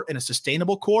core and a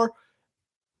sustainable core.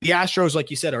 The Astros, like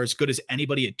you said, are as good as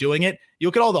anybody at doing it. You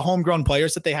look at all the homegrown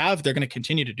players that they have, they're going to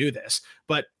continue to do this.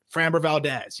 But Framber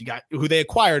Valdez, you got who they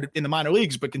acquired in the minor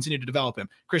leagues, but continue to develop him.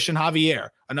 Christian Javier,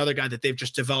 another guy that they've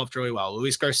just developed really well.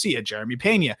 Luis Garcia, Jeremy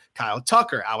Pena, Kyle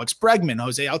Tucker, Alex Bregman,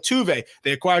 Jose Altuve.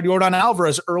 They acquired Yordan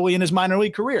Alvarez early in his minor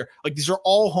league career. Like, these are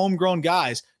all homegrown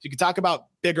guys. You can talk about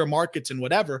bigger markets and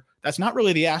whatever. That's not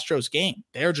really the Astros game.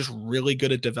 They're just really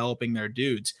good at developing their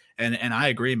dudes. And I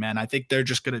agree, man. I think they're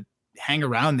just going to hang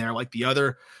around there like the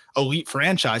other elite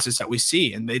franchises that we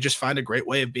see. And they just find a great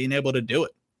way of being able to do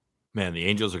it. Man, the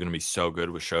Angels are going to be so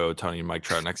good with Shohei Ohtani and Mike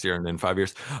Trout next year and in 5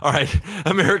 years. All right,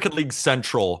 American League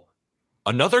Central,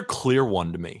 another clear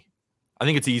one to me. I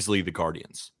think it's easily the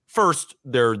Guardians. First,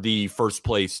 they're the first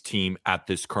place team at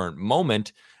this current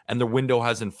moment, and the window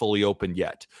hasn't fully opened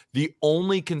yet. The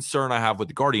only concern I have with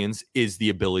the Guardians is the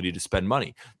ability to spend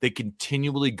money. They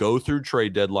continually go through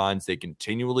trade deadlines. They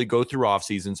continually go through off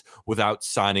seasons without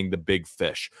signing the big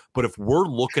fish. But if we're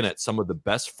looking at some of the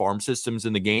best farm systems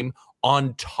in the game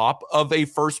on top of a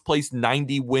first place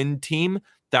 90 win team,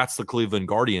 that's the Cleveland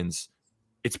Guardians.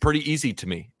 It's pretty easy to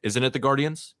me, isn't it, the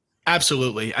Guardians?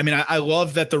 Absolutely. I mean, I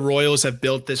love that the Royals have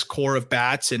built this core of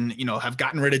bats and, have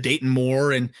gotten rid of Dayton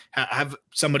Moore and have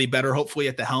somebody better, hopefully,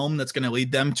 at the helm that's going to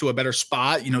lead them to a better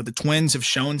spot. The Twins have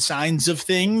shown signs of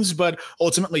things, but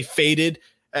ultimately faded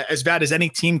as bad as any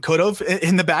team could have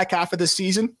in the back half of the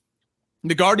season.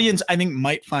 The Guardians, I think,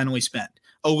 might finally spend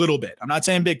a little bit. I'm not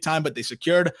saying big time, but they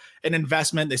secured an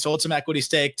investment. They sold some equity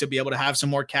stake to be able to have some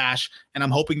more cash, and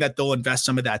I'm hoping that they'll invest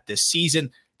some of that this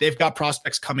season. They've got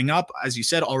prospects coming up, as you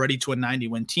said, already to a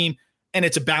 90-win team, and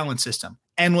it's a balanced system.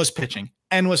 Endless pitching,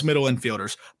 endless middle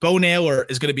infielders. Bo Naylor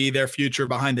is going to be their future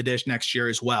behind the dish next year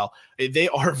as well. They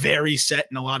are very set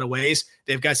in a lot of ways.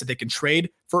 They have guys that they can trade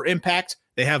for impact.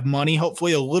 They have money,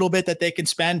 hopefully a little bit that they can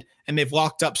spend, and they've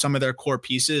locked up some of their core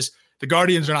pieces. The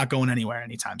Guardians are not going anywhere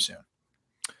anytime soon.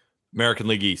 American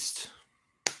League East.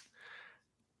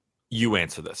 You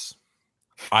answer this.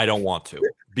 I don't want to,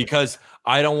 because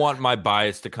I don't want my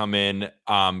bias to come in,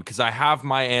 because I have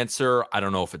my answer. I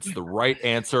don't know if it's the right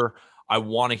answer. I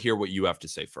want to hear what you have to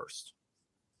say first.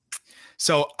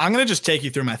 So I'm going to just take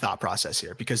you through my thought process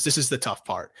here, because this is the tough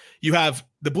part. You have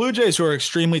the Blue Jays, who are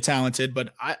extremely talented,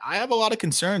 but I have a lot of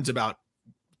concerns about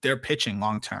their pitching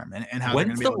long-term and how.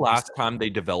 When's the last time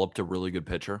they developed a really good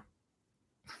pitcher?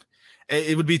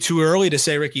 It would be too early to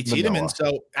say Ricky Tiedemann.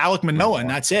 So Alek Manoah, and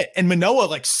that's it. And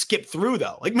Manoah skipped through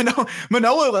though.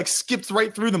 Manoah skipped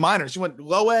right through the minors. He went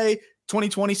low A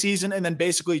 2020 season and then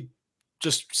basically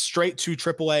just straight to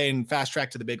AAA and fast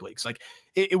track to the big leagues.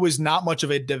 It was not much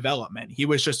of a development. He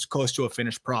was just close to a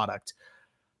finished product.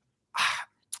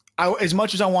 As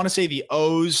much as I want to say the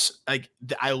O's,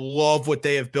 I love what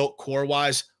they have built core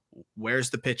wise. Where's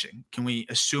the pitching? Can we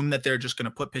assume that they're just going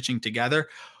to put pitching together?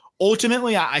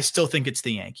 Ultimately, I still think it's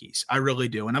the Yankees. I really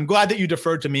do. And I'm glad that you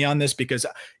deferred to me on this, because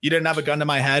you didn't have a gun to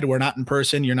my head. We're not in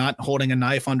person. You're not holding a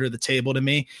knife under the table to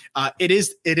me. It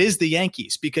is the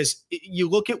Yankees, because you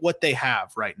look at what they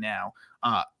have right now.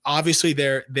 Obviously,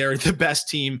 they're the best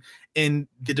team in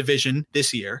the division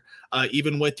this year,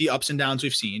 even with the ups and downs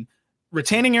we've seen.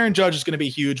 Retaining Aaron Judge is going to be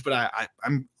huge, but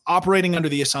I'm operating under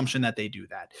the assumption that they do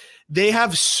that. They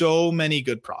have so many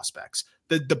good prospects.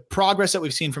 The progress that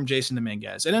we've seen from Jason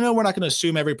Dominguez, and I know we're not going to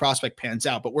assume every prospect pans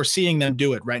out, but we're seeing them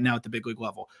do it right now at the big league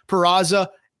level. Peraza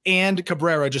and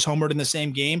Cabrera just homered in the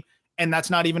same game, and that's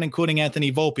not even including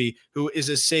Anthony Volpe, who is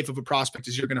as safe of a prospect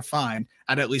as you're going to find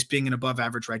at least being an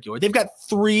above-average regular. They've got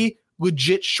 3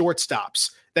 legit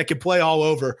shortstops that could play all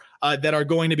over that are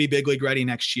going to be big league ready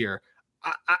next year.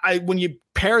 When you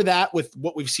pair that with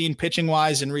what we've seen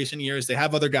pitching-wise in recent years, they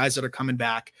have other guys that are coming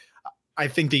back. I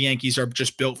think the Yankees are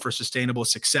just built for sustainable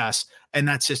success, and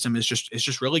that system is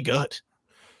just really good.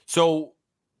 So,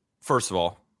 first of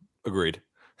all, agreed.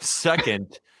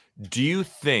 Second, do you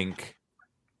think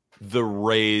the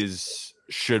Rays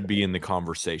should be in the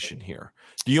conversation here?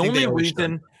 The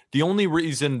only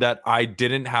reason that I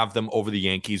didn't have them over the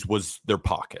Yankees was their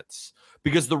pockets.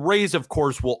 Because the Rays, of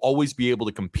course, will always be able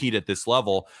to compete at this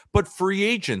level, but free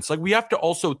agents, we have to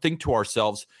also think to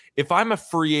ourselves, if I'm a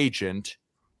free agent,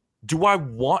 do I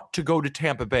want to go to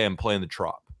Tampa Bay and play in the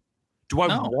Trop? Do I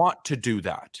want to do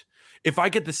that? If I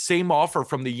get the same offer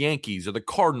from the Yankees or the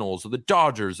Cardinals or the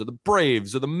Dodgers or the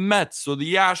Braves or the Mets or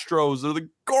the Astros or the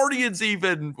Guardians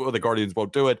even, well, the Guardians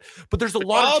won't do it, but there's a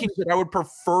lot of teams that I would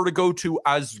prefer to go to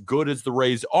as good as the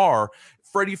Rays are.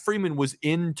 Freddie Freeman was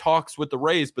in talks with the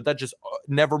Rays, but that just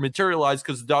never materialized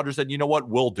because the Dodgers said, you know what,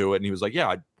 we'll do it. And he was like, yeah,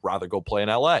 I'd rather go play in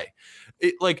LA.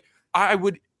 I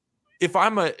would, if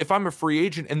I'm a free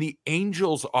agent and the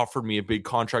Angels offered me a big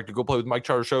contract to go play with Mike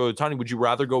Trout or Shohei Ohtani, would you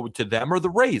rather go to them or the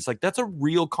Rays? That's a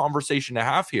real conversation to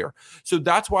have here. So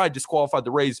that's why I disqualified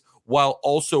the Rays, while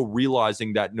also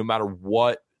realizing that no matter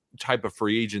what type of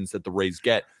free agents that the Rays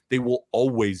get, they will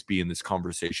always be in this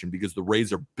conversation because the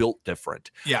Rays are built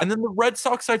different. Yeah. And then the Red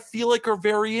Sox, I feel like, are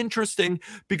very interesting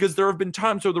because there have been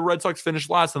times where the Red Sox finish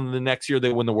last and then the next year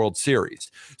they win the World Series.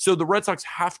 So the Red Sox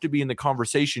have to be in the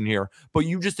conversation here. But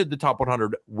you just did the top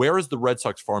 100. Where is the Red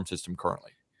Sox farm system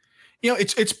currently?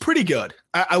 It's pretty good.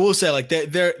 I will say,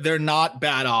 they're not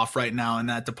bad off right now in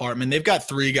that department. They've got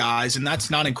 3 guys, and that's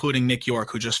not including Nick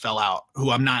York, who just fell out,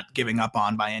 who I'm not giving up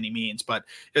on by any means. But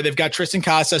they've got Tristan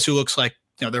Casas, who looks like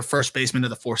their first baseman of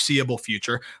the foreseeable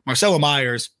future. Marcelo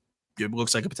Myers,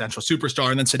 looks like a potential superstar.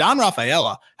 And then Ceddanne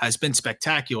Rafaela has been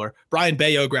spectacular. Brian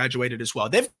Bayo graduated as well.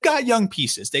 They've got young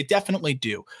pieces. They definitely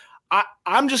do.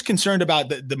 I'm just concerned about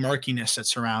the murkiness that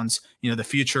surrounds, the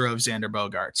future of Xander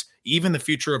Bogaerts, even the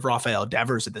future of Rafael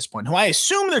Devers at this point, who I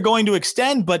assume they're going to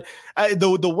extend. But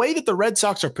the way that the Red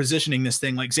Sox are positioning this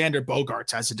thing, like Xander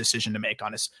Bogaerts has a decision to make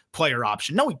on his player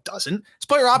option. No, he doesn't. His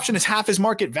player option is half his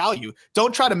market value.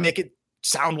 Don't try to make it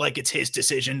sound like it's his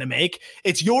decision to make.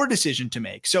 It's your decision to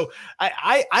make. So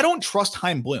I don't trust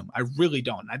Chaim Bloom. I really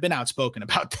don't. I've been outspoken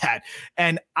about that.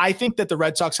 And I think that the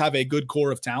Red Sox have a good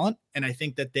core of talent. And I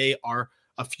think that they are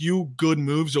a few good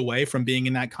moves away from being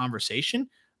in that conversation.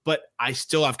 But I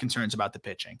still have concerns about the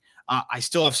pitching. I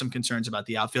still have some concerns about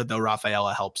the outfield, though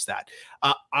Rafaela helps that.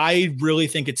 I really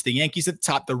think it's the Yankees at the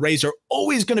top. The Rays are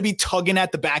always going to be tugging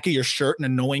at the back of your shirt and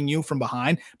annoying you from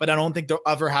behind, but I don't think they'll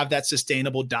ever have that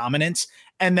sustainable dominance.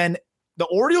 And then the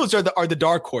Orioles are the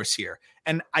dark horse here.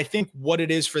 And I think what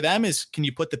it is for them is, can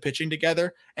you put the pitching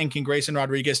together, and can Grayson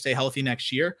Rodriguez stay healthy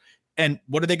next year? And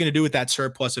what are they going to do with that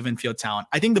surplus of infield talent?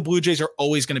 I think the Blue Jays are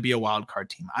always going to be a wild card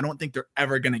team. I don't think they're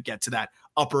ever going to get to that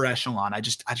upper echelon. I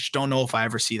just don't know if I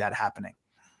ever see that happening.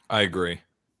 I agree.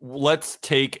 Let's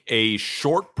take a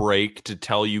short break to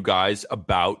tell you guys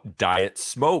about Diet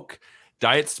Smoke.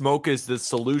 Diet Smoke is the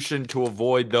solution to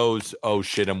avoid those, oh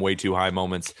shit, I'm way too high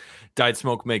moments. Diet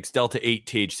Smoke makes Delta 8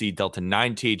 THC, Delta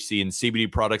 9 THC, and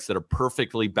CBD products that are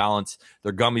perfectly balanced.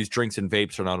 Their gummies, drinks, and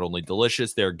vapes are not only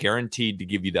delicious, they're guaranteed to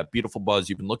give you that beautiful buzz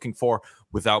you've been looking for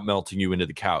without melting you into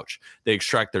the couch. They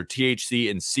extract their THC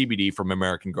and CBD from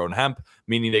American-grown hemp,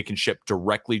 meaning they can ship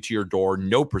directly to your door.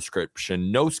 No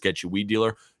prescription, no sketchy weed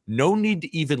dealer, no need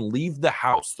to even leave the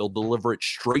house. They'll deliver it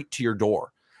straight to your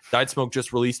door. Diet Smoke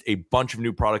just released a bunch of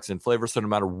new products and flavors, so no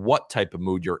matter what type of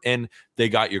mood you're in, they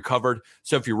got you covered.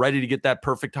 So if you're ready to get that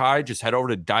perfect high, just head over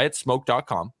to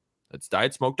dietsmoke.com. That's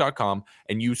dietsmoke.com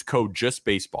and use code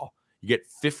JustBaseball. You get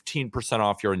 15%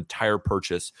 off your entire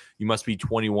purchase. You must be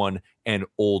 21 and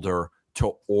older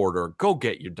to order. Go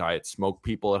get your Diet Smoke,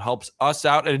 people. It helps us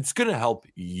out, and it's going to help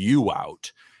you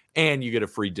out. And you get a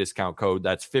free discount code.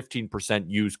 That's 15%.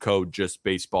 Use code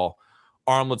JustBaseball.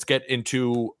 Let's get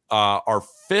into our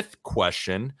fifth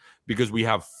question, because we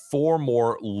have four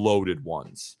more loaded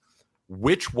ones.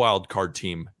 Which wildcard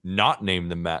team, not named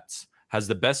the Mets, has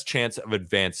the best chance of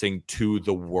advancing to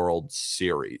the World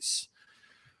Series?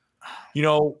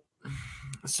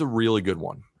 It's a really good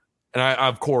one. And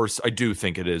of course, I do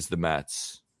think it is the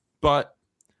Mets. But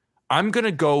I'm going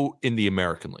to go in the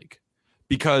American League,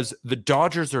 because the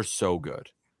Dodgers are so good.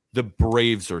 The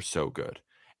Braves are so good.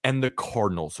 And the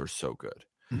Cardinals are so good.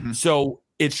 Mm-hmm. So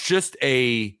it's just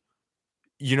if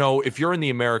you're in the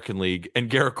American League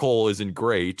and Garrett Cole isn't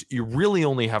great, you really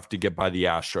only have to get by the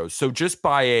Astros. So just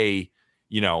by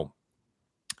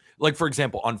like for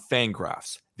example, on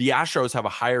Fangraphs, the Astros have a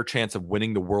higher chance of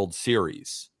winning the World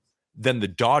Series than the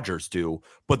Dodgers do,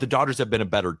 but the Dodgers have been a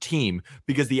better team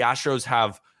because the Astros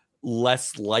have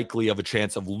less likely of a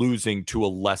chance of losing to a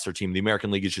lesser team. The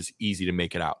American League is just easy to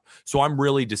make it out. So I'm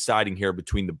really deciding here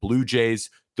between the Blue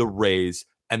Jays, the Rays,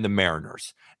 and the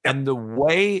Mariners. And the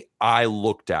way I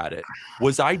looked at it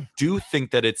was, I do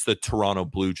think that it's the Toronto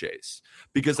Blue Jays,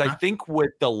 because I think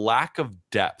with the lack of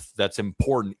depth that's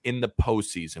important in the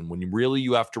postseason, when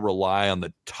you have to rely on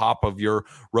the top of your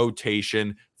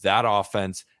rotation, that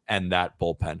offense, and that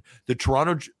bullpen, the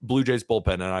Toronto Blue Jays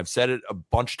bullpen, and I've said it a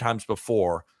bunch of times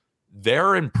before,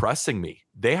 they're impressing me.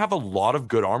 They have a lot of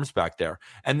good arms back there.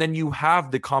 And then you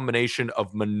have the combination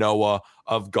of Manoah,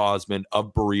 of Gausman,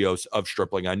 of Barrios, of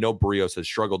Stripling. I know Barrios has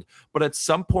struggled, but at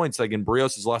some points, like in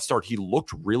Barrios' last start, he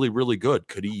looked really, really good.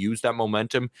 Could he use that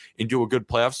momentum into a good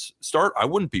playoffs start? I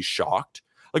wouldn't be shocked.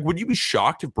 Like, would you be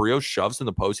shocked if Barrios shoves in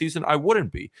the postseason? I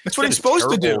wouldn't be. That's what he's supposed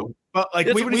to do. But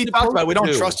we talked about, we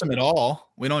don't trust him at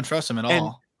all. We don't trust him at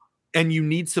all. And you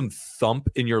need some thump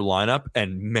in your lineup.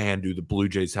 And man, do the Blue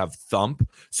Jays have thump.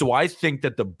 So I think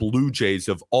that the Blue Jays,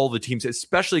 of all the teams,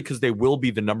 especially because they will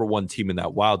be the number one team in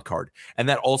that wild card, and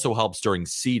that also helps during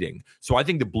seeding. So I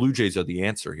think the Blue Jays are the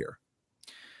answer here.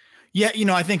 Yeah,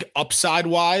 I think upside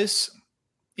wise,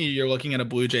 you're looking at a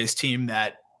Blue Jays team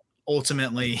that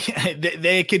ultimately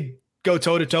they could go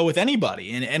toe to toe with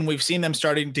anybody. And we've seen them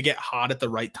starting to get hot at the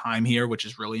right time here, which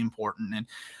is really important. And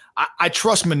I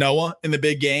trust Manoah in the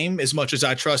big game as much as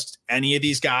I trust any of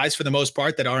these guys for the most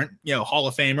part that aren't, Hall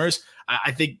of Famers.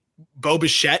 I think Bo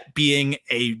Bichette being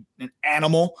an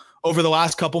animal over the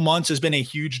last couple months has been a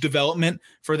huge development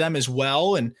for them as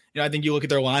well. And, I think you look at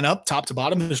their lineup top to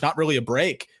bottom, there's not really a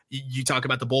break. You talk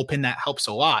about the bullpen, that helps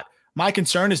a lot. My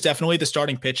concern is definitely the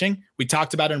starting pitching. We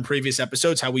talked about it in previous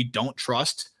episodes, how we don't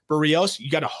trust Barrios. You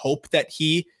got to hope that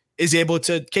he is able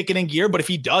to kick it in gear. But if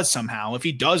he does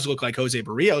look like Jose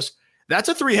Barrios, that's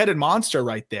a three-headed monster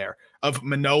right there of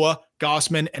Manoah,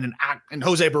 Gossman, and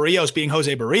Jose Barrios being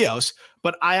Jose Barrios.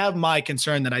 But I have my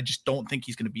concern that I just don't think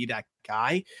he's going to be that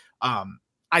guy.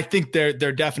 I think they're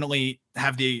definitely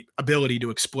have the ability to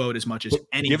explode as much as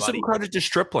anybody. Give some credit to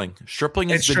Stripling. Stripling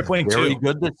has been very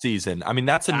good this season. I mean,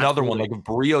 that's another one. Like if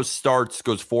Barrios starts,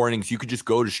 goes 4 innings, you could just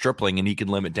go to Stripling and he can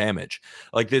limit damage.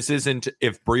 Like this isn't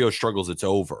if Barrios struggles, it's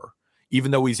over.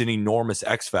 Even though he's an enormous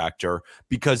X factor,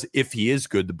 because if he is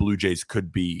good, the Blue Jays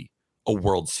could be a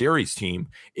World Series team.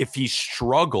 If he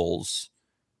struggles,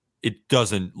 it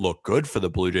doesn't look good for the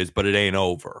Blue Jays, but it ain't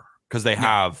over. Because they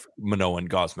have Manoah and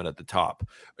Gossman at the top.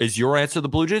 Is your answer the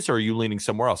Blue Jays, or are you leaning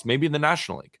somewhere else? Maybe in the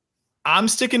National League? I'm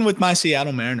sticking with my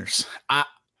Seattle Mariners.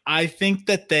 I think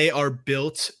that they are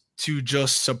built to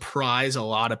just surprise a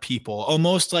lot of people,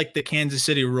 almost like the Kansas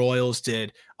City Royals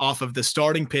did off of the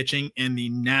starting pitching and the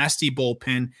nasty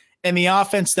bullpen and the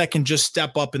offense that can just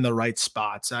step up in the right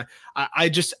spots. We're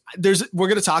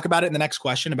going to talk about it in the next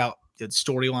question about the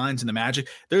storylines and the magic.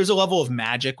 There's a level of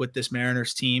magic with this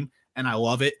Mariners team, and I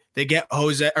love it. They get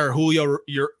Julio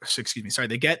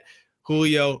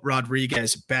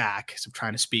Rodriguez back. So I'm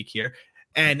trying to speak here.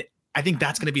 And I think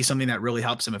that's going to be something that really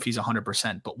helps him if he's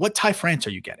 100%. But what Ty France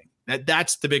are you getting?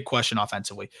 That's the big question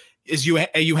offensively. Is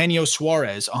Eugenio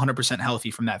Suarez 100%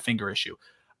 healthy from that finger issue?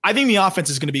 I think the offense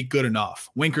is going to be good enough.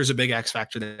 Winker's a big X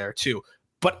factor there too.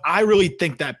 But I really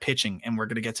think that pitching, and we're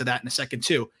going to get to that in a second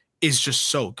too, is just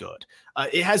so good.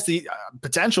 It has the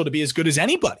potential to be as good as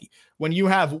anybody. When you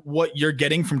have what you're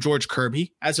getting from George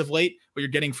Kirby as of late, what you're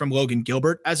getting from Logan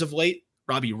Gilbert as of late,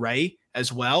 Robbie Ray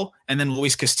as well, and then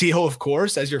Luis Castillo, of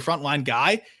course, as your frontline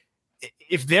guy.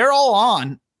 If they're all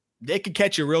on, they could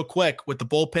catch you real quick with the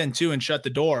bullpen too and shut the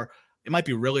door. It might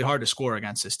be really hard to score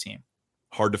against this team.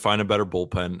 Hard to find a better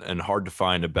bullpen and hard to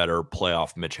find a better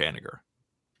playoff Mitch Haniger.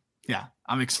 Yeah,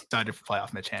 I'm excited for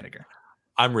playoff Mitch Haniger.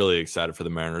 I'm really excited for the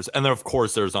Mariners. And then, of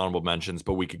course, there's honorable mentions,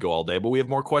 but we could go all day. But we have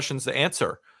more questions to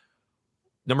answer.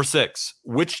 Number 6,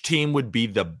 which team would be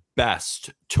the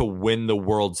best to win the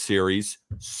World Series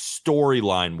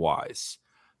storyline-wise?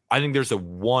 I think there's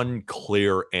one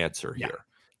clear answer here.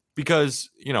 Because,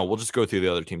 we'll just go through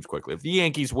the other teams quickly. If the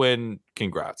Yankees win,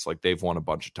 congrats. Like, they've won a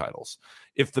bunch of titles.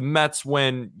 If the Mets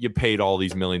win, you paid all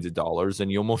these millions of dollars, and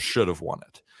you almost should have won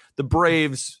it. The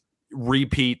Braves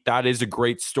repeat, that is a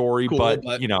great story, cool, but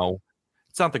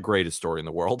it's not the greatest story in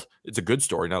the world. It's a good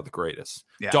story, not the greatest.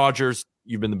 Dodgers,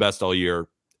 you've been the best all year,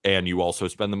 and you also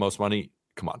spend the most money.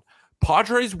 Come on.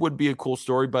 Padres would be a cool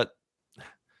story, but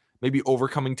maybe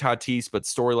overcoming Tatis, but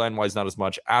storyline wise, not as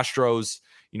much. Astros,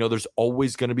 there's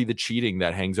always going to be the cheating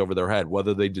that hangs over their head,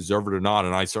 whether they deserve it or not.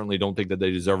 And I certainly don't think that they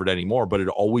deserve it anymore, but it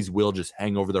always will just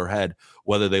hang over their head,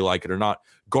 whether they like it or not.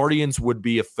 Guardians would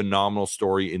be a phenomenal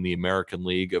story in the American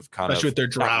League of kind especially of with their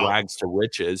drought. Rags to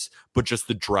riches, but just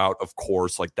the drought, of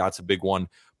course, like that's a big one,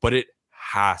 but it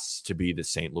has to be the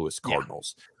St. Louis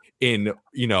Cardinals in,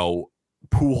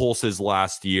 Pujols'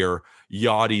 last year,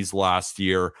 Yachty's last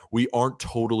year. We aren't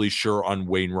totally sure on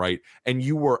Wainwright. And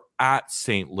you were at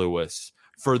St. Louis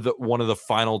for one of the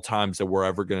final times that we're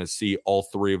ever going to see all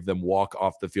three of them walk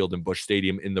off the field in Busch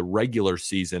Stadium in the regular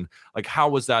season. Like, how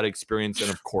was that experience? And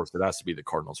of course, it has to be the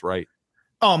Cardinals, right?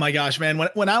 Oh my gosh, man.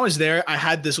 When I was there, I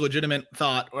had this legitimate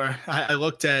thought where I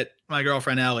looked at my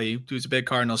girlfriend, Ellie, who's a big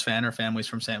Cardinals fan. Her family's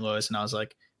from St. Louis. And I was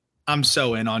like, I'm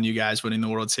so in on you guys winning the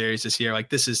World Series this year. Like,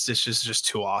 this is just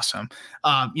too awesome.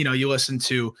 You listen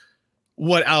to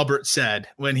what Albert said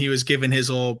when he was giving his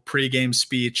little pregame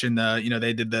speech, and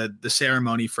they did the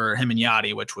ceremony for him and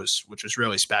Yachty, which was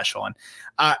really special. And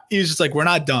he was just like, we're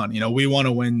not done. We want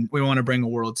to win. We want to bring a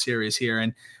World Series here.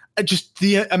 And just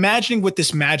imagining what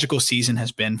this magical season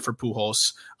has been for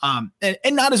Pujols, and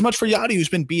not as much for Yachty, who's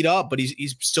been beat up, but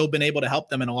he's still been able to help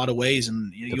them in a lot of ways.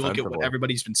 And you look at what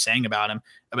everybody's been saying about him,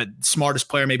 about smartest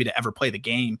player maybe to ever play the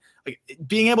game. Like,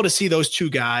 being able to see those two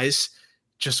guys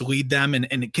just lead them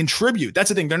and contribute. That's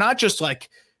the thing. They're not just like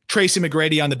Tracy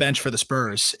McGrady on the bench for the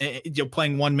Spurs,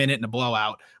 playing 1 minute in a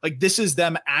blowout. Like, this is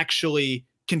them actually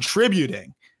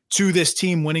contributing to this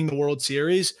team winning the World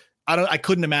Series. I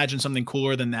couldn't imagine something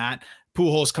cooler than that.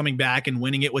 Pujols coming back and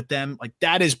winning it with them. Like,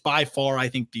 that is by far, I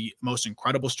think, the most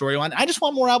incredible storyline. I just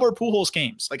want more Albert Pujols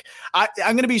games. Like, I'm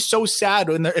going to be so sad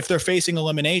if they're facing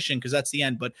elimination, because that's the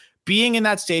end. But being in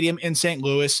that stadium in St.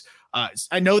 Louis,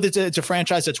 I know that it's a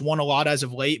franchise that's won a lot as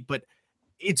of late, but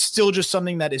it's still just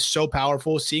something that is so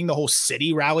powerful. Seeing the whole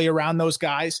city rally around those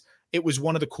guys, it was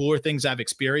one of the cooler things I've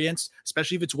experienced,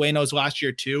 especially if it's Waino's last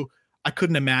year too. I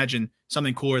couldn't imagine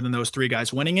something cooler than those three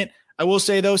guys winning it. I will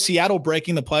say though, Seattle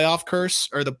breaking the playoff curse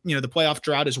or the playoff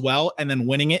drought as well, and then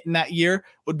winning it in that year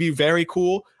would be very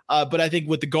cool. But I think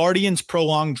with the Guardians'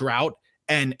 prolonged drought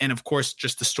and of course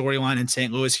just the storyline in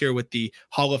St. Louis here with the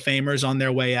Hall of Famers on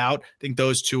their way out, I think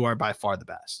those two are by far the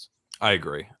best. I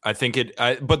agree. I think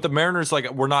but the Mariners, like,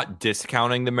 we're not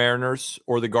discounting the Mariners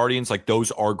or the Guardians. Like, those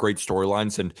are great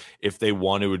storylines, and if they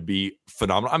won, it would be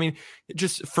phenomenal. I mean,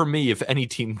 just for me, if any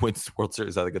team wins the World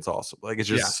Series, I think it's awesome. Like, it's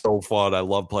just so fun. I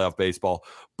love playoff baseball,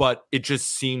 but it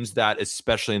just seems that,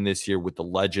 especially in this year with the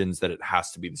legends, that it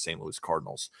has to be the St. Louis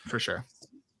Cardinals for sure.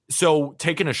 So,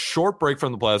 taking a short break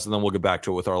from the playoffs, and then we'll get back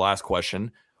to it with our last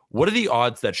question. What are the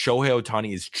odds that Shohei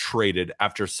Ohtani is traded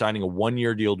after signing a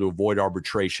 1-year deal to avoid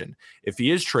arbitration? If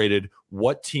he is traded,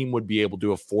 what team would be able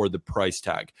to afford the price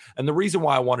tag? And the reason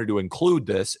why I wanted to include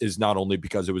this is not only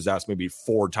because it was asked maybe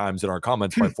 4 times in our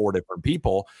comments by 4 different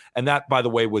people. And that, by the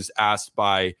way, was asked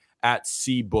by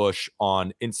 @CBush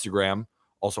on Instagram.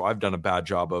 Also, I've done a bad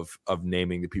job of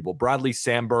naming the people. Bradley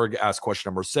Sandberg asked question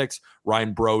number 6.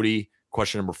 Ryan Brody,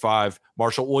 question number 5.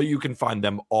 Marshall, well, you can find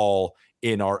them all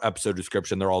in our episode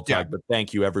description. They're all tagged, but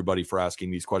thank you everybody for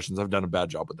asking these questions. I've done a bad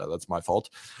job with that. That's my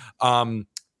fault.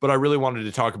 But I really wanted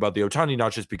to talk about the Ohtani,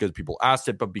 not just because people asked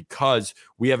it, but because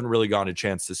we haven't really gotten a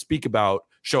chance to speak about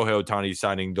Shohei Ohtani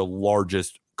signing the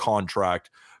largest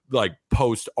contract, like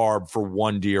post-ARB for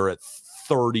 1 year at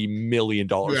 $30 million.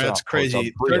 Yeah, that's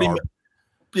crazy.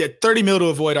 30 mil to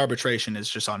avoid arbitration is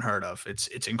just unheard of. It's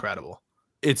incredible.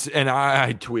 And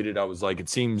I tweeted, I was like, it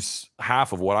seems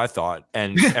half of what I thought.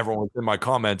 And everyone was in my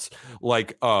comments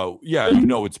like, yeah,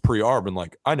 it's pre-ARB. And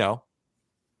like, I know.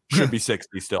 Should be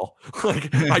 60 still. Like,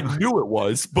 I knew it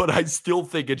was, but I still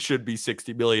think it should be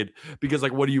 60 million because,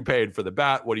 like, what are you paying for the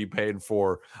bat? What are you paying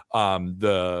for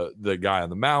the guy on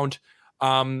the mound?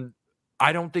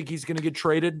 I don't think he's going to get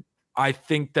traded. I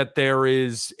think that there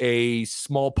is a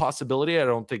small possibility. I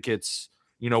don't think it's,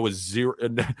 a zero.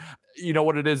 You know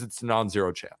what it is? It's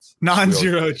non-zero chance.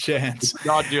 Non-zero chance.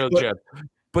 Non-zero chance.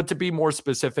 But to be more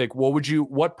specific,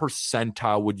 what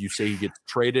percentile would you say he gets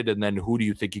traded? And then who do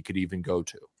you think he could even go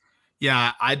to?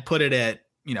 Yeah, I'd put it at,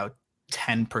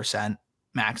 10%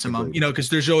 maximum, because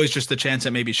there's always just the chance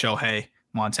that maybe Shohei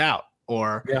wants out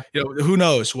or, who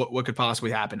knows what could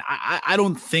possibly happen. I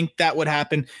don't think that would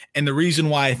happen. And the reason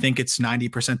why I think it's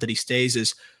 90% that he stays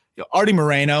is Artie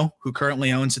Moreno, who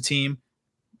currently owns the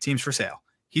team's for sale.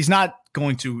 He's not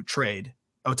going to trade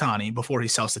Ohtani before he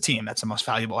sells the team. That's the most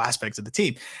valuable aspect of the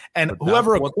team. And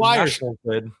whoever acquires,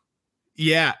 and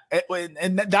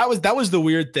that was the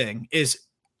weird thing is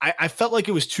I felt like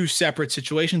it was 2 separate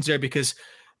situations there because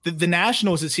the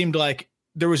Nationals, it seemed like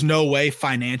there was no way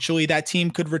financially that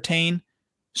team could retain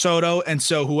Soto. And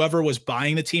so whoever was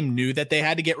buying the team knew that they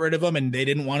had to get rid of him and they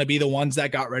didn't want to be the ones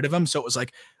that got rid of him. So it was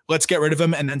like, let's get rid of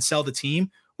him and then sell the team.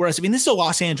 Whereas, this is a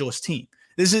Los Angeles team.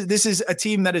 This is a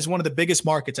team that is one of the biggest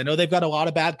markets. I know they've got a lot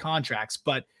of bad contracts,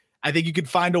 but I think you could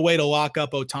find a way to lock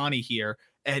up Ohtani here.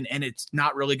 And it's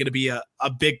not really going to be a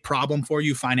big problem for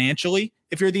you financially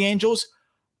if you're the Angels.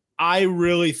 I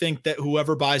really think that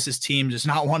whoever buys this team does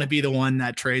not want to be the one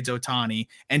that trades Ohtani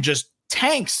and just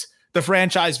tanks the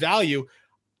franchise value.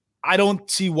 I don't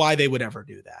see why they would ever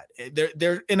do that.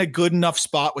 They're in a good enough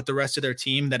spot with the rest of their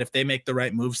team that if they make the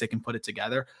right moves, they can put it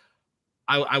together.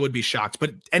 I would be shocked.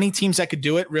 But any teams that could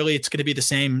do it, really, it's going to be the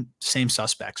same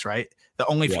suspects, right? The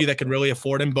only few that could really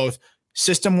afford him, both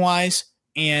system-wise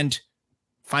and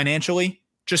financially.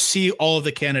 Just see all of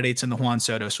the candidates in the Juan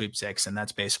Soto sweepstakes, and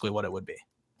that's basically what it would be.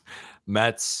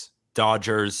 Mets,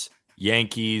 Dodgers,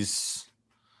 Yankees,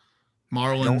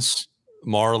 Marlins.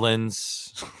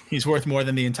 He's worth more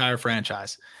than the entire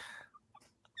franchise.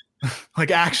 Like,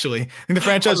 actually, I think the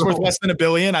franchise is worth less than $1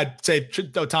 billion. I'd say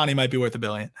Ohtani might be worth $1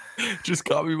 billion. Just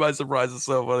caught me by surprise. It's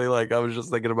so funny. Like, I was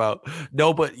just thinking about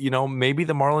but maybe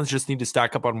the Marlins just need to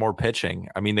stack up on more pitching.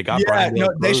 I mean, they got Brian.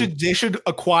 They should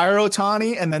acquire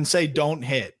Ohtani and then say, don't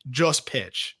hit, just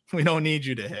pitch. We don't need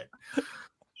you to hit.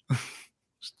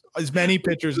 As many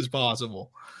pitchers as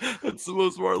possible. That's the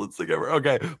most Marlins thing ever.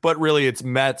 Okay, but really, it's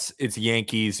Mets, it's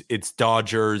Yankees, it's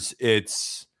Dodgers,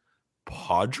 it's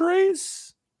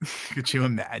Padres. Could you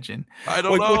imagine? I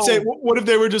don't know. What if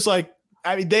they were just like?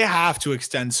 I mean, they have to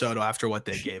extend Soto after what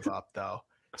they gave up, though.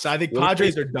 So I think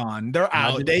Padres are done. They're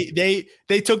out. They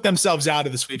took themselves out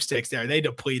of the sweepstakes there. They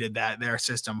depleted their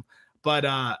system. But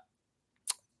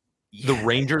the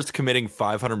Rangers committing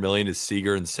 $500 million to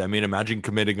Seager and Semien. Imagine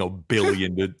committing $1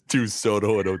 billion to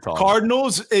Soto and Ohtani.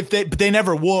 Cardinals, but they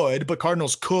never would. But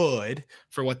Cardinals could,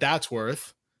 for what that's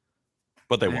worth.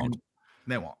 But they won't.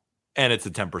 They won't. And it's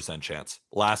a 10% chance.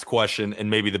 Last question, and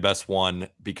maybe the best one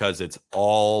because it's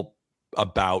all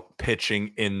about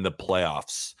pitching in the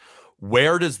playoffs.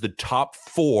 Where does the top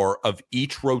 4 of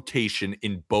each rotation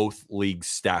in both leagues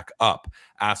stack up?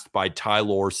 Asked by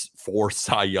Tyler for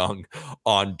Cy Young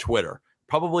on Twitter.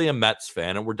 Probably a Mets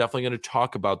fan, and we're definitely going to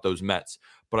talk about those Mets.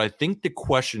 But I think the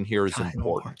question here is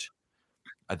important.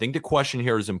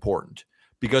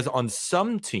 Because on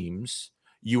some teams,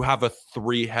 you have a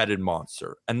 3-headed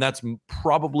monster, and that's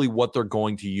probably what they're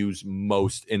going to use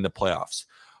most in the playoffs.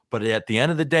 But at the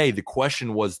end of the day, the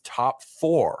question was top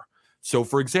 4. So,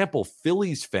 for example,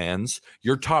 Phillies fans,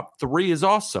 your top 3 is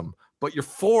awesome, but your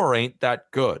 4 ain't that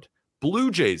good.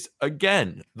 Blue Jays,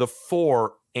 again, the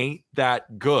 4 ain't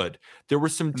that good. There were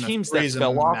some teams that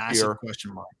fell off here.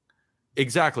 Question mark.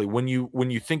 Exactly. When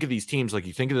you think of these teams, like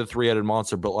you think of the 3-headed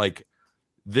monster, but like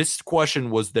this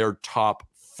question was their top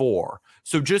 4.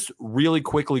 So just really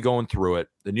quickly going through it,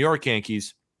 the New York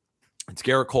Yankees, it's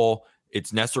Garrett Cole,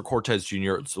 it's Nestor Cortez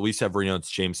Jr., it's Luis Severino, it's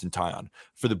Jameson Taillon.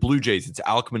 For the Blue Jays, it's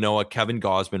Alek Manoah, Kevin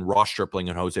Gausman, Ross Stripling,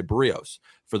 and Jose Barrios.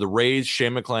 For the Rays,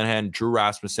 Shane McClanahan, Drew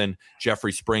Rasmussen,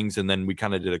 Jeffrey Springs, and then we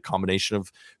kind of did a combination of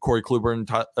Corey Kluber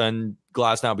and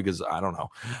Glasnow because I don't know.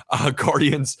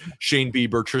 Guardians, Shane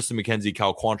Bieber, Tristan McKenzie,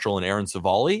 Cal Quantrill, and Aaron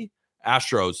Savali.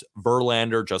 Astros,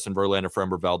 Verlander, Justin Verlander,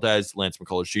 Framber Valdez, Lance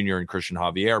McCullers Jr., and Christian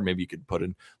Javier. Maybe you could put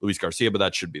in Luis Garcia, but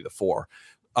that should be the 4.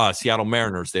 Seattle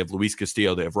Mariners, they have Luis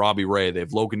Castillo, they have Robbie Ray, they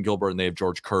have Logan Gilbert, and they have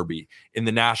George Kirby. In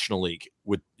the National League,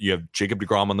 you have Jacob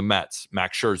deGrom on the Mets,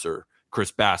 Max Scherzer,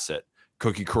 Chris Bassett,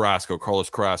 Cookie Carrasco,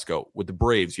 Carlos Carrasco. With the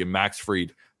Braves, you have Max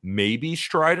Fried, maybe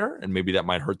Strider, and maybe that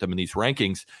might hurt them in these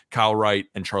rankings, Kyle Wright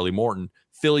and Charlie Morton.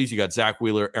 Phillies, you got Zach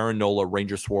Wheeler, Aaron Nola,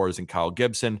 Ranger Suarez, and Kyle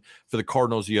Gibson. For the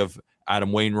Cardinals, you have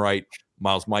Adam Wainwright,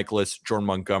 Miles Michaelis, Jordan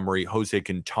Montgomery, Jose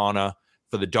Quintana.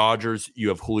 For the Dodgers, you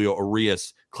have Julio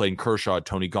Urias, Clayton Kershaw,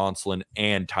 Tony Gonsolin,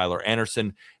 and Tyler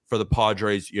Anderson. For the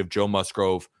Padres, you have Joe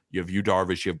Musgrove, you have Yu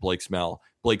Darvish, you have Blake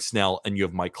Snell, and you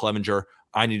have Mike Clevenger.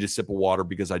 I need a sip of water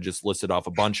because I just listed off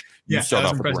a bunch. You start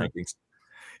off with the rankings.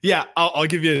 Yeah, I'll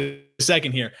give you a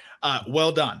second here.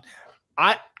 Well done.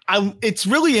 It's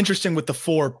really interesting with the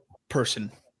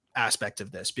 4-person aspect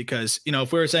of this because,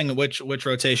 if we were saying which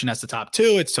rotation has the top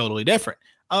 2, it's totally different.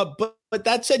 But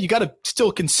that said, you got to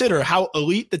still consider how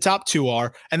elite the top 2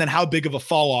 are and then how big of a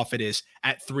fall off it is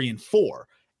at 3 and 4.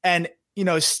 And,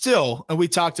 still, and we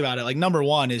talked about it, like number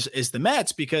 1 is the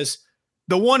Mets because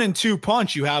the 1 and 2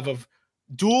 punch you have of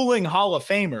dueling Hall of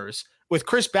Famers with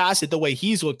Chris Bassett, the way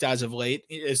he's looked as of late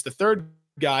is the 3rd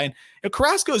guy. And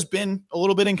Carrasco's been a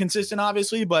little bit inconsistent,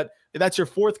 obviously, but that's your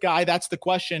 4th guy. That's the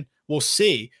question. We'll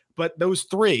see. But those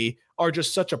 3 are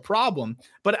just such a problem.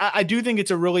 But I do think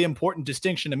it's a really important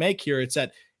distinction to make here. It's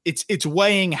that it's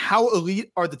weighing how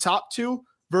elite are the top 2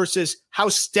 versus how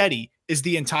steady is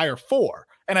the entire 4.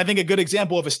 And I think a good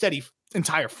example of a steady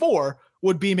entire 4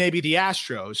 would be maybe the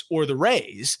Astros or the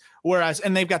Rays.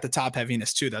 And they've got the top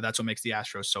heaviness too, though. That's what makes the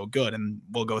Astros so good. And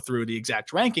we'll go through the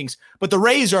exact rankings. But the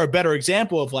Rays are a better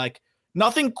example of like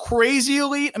nothing crazy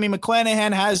elite. I mean,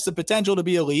 McClanahan has the potential to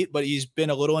be elite, but he's been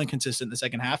a little inconsistent in the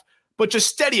second half. But just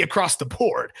steady across the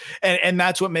board. And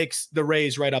that's what makes the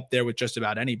Rays right up there with just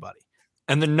about anybody.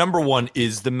 And the number 1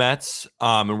 is the Mets.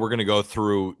 And we're going to go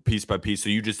through piece by piece. So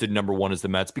you just did number 1 is the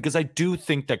Mets because I do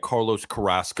think that Carlos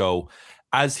Carrasco,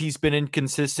 as he's been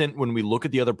inconsistent, when we look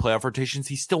at the other playoff rotations,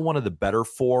 he's still one of the better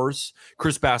 4s.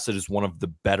 Chris Bassett is one of the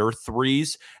better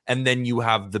 3s. And then you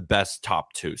have the best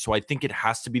top 2. So I think it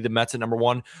has to be the Mets at number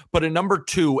 1. But at number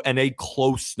 2, and a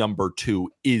close number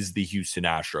 2, is the Houston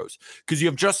Astros. Because you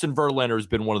have Justin Verlander has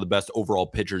been one of the best overall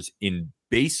pitchers in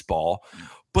baseball.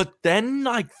 But then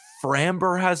like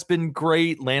Framber has been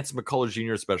great. Lance McCullers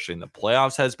Jr., especially in the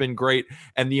playoffs, has been great.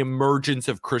 And the emergence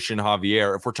of Christian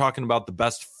Javier, if we're talking about the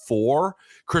best 4,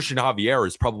 Christian Javier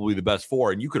is probably the best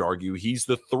 4. And you could argue he's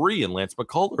the 3 and Lance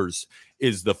McCullers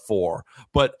is the 4.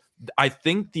 But I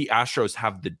think the Astros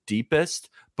have the deepest,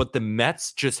 but the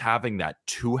Mets just having that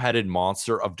 2-headed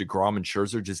monster of DeGrom and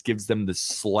Scherzer just gives them the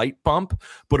slight bump.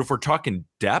 But if we're talking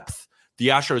depth, the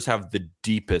Astros have the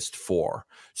deepest 4.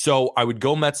 So I would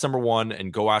go Mets number 1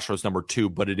 and go Astros number 2,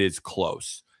 but it is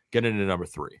close. Get into number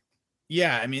 3.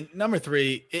 Yeah, I mean, number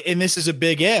 3, and this is a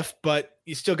big if, but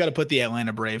you still got to put the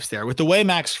Atlanta Braves there. With the way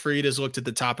Max Fried has looked at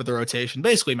the top of the rotation,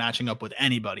 basically matching up with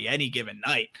anybody, any given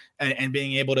night, and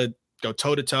being able to go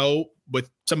toe-to-toe with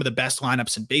some of the best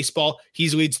lineups in baseball. He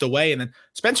leads the way. And then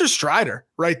Spencer Strider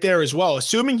right there as well,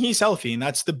 assuming he's healthy, and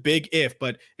that's the big if,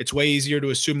 but it's way easier to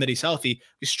assume that he's healthy.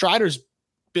 Strider's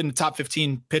been the top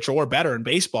 15 pitcher or better in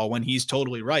baseball when he's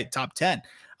totally right, top 10.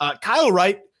 Kyle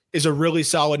Wright is a really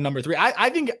solid number 3. I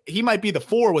think he might be the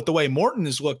 4 with the way Morton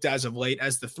has looked as of late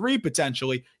as the 3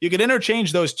 potentially. You could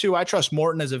interchange those 2. I trust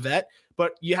Morton as a vet,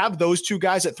 but you have those 2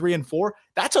 guys at 3 and 4.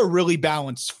 That's a really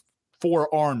balanced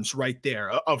four arms right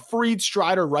there. A Fried,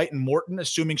 Strider, Wright, and Morton,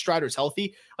 assuming Strider's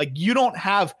healthy. Like, you don't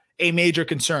have a major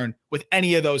concern with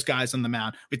any of those guys on the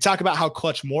mound. We talk about how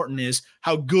clutch Morton is,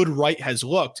 how good Wright has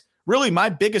looked. Really, my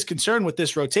biggest concern with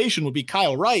this rotation would be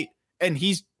Kyle Wright, and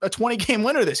he's a 20-game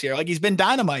winner this year. Like, he's been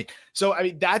dynamite. So, I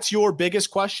mean, that's your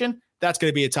biggest question. That's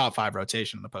going to be a top 5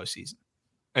 rotation in the postseason.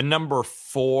 And number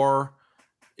 4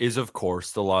 is, of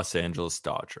course, the Los Angeles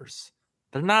Dodgers.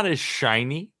 They're not as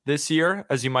shiny this year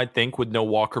as you might think with no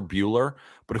Walker Buehler,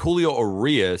 but Julio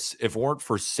Urias, if it weren't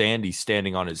for Sandy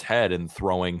standing on his head and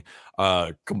throwing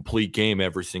a complete game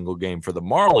every single game for the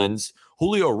Marlins,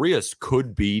 Julio Urias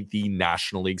could be the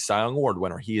National League Cy Young Award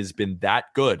winner. He has been that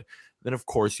good. Then, of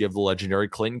course, you have the legendary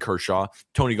Clayton Kershaw.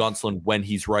 Tony Gonsolin, when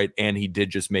he's right, and he did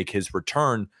just make his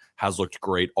return, has looked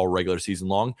great all regular season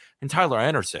long. And Tyler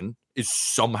Anderson is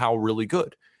somehow really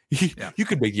good. You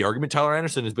could make the argument Tyler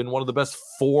Anderson has been one of the best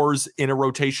 4s in a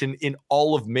rotation in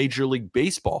all of Major League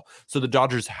Baseball. So the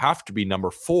Dodgers have to be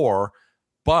number 4,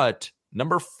 but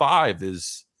number 5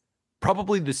 is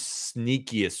probably the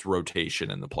sneakiest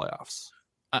rotation in the playoffs.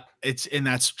 And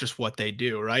that's just what they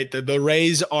do, right? The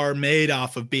Rays are made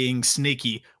off of being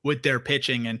sneaky with their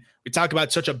pitching. And we talk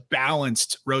about such a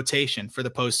balanced rotation for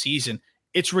the postseason.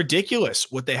 It's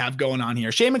ridiculous what they have going on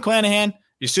here. Shane McClanahan,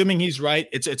 assuming he's right,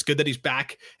 it's good that he's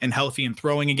back and healthy and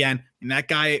throwing again. And that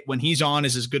guy, when he's on,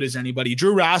 is as good as anybody.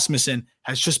 Drew Rasmussen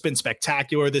has just been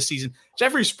spectacular this season.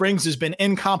 Jeffrey Springs has been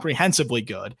incomprehensibly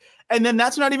good. And then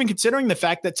that's not even considering the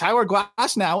fact that Tyler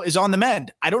Glasnow is on the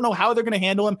mend. I don't know how they're going to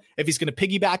handle him, if he's going to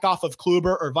piggyback off of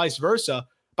Kluber or vice versa.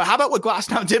 But how about what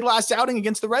Glasnow did last outing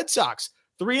against the Red Sox?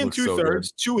 3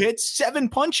 2/3, 2 hits, 7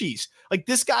 punchies. Like,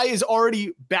 this guy is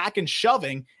already back and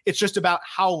shoving. It's just about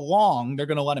how long they're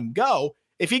going to let him go.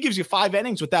 If he gives you 5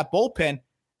 innings with that bullpen,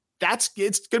 it's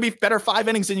going to be better 5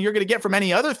 innings than you're going to get from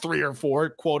any other 3 or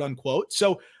 4, quote unquote.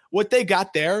 So what they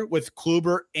got there with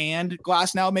Kluber and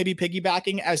Glasnow maybe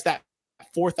piggybacking as that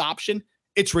 4th option,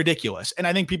 it's ridiculous. And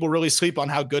I think people really sleep on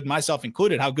how good, myself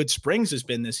included, how good Springs has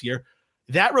been this year.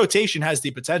 That rotation has the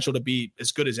potential to be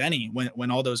as good as any when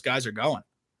all those guys are going.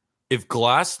 If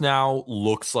Glasnow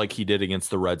looks like he did against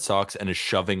the Red Sox and is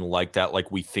shoving like that,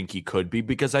 like we think he could be,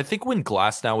 because I think when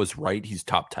Glasnow is right, he's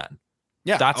top 10.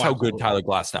 Yeah, that's how good Tyler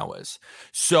Glasnow is.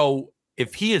 So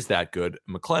if he is that good,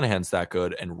 McClanahan's that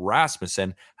good, and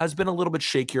Rasmussen has been a little bit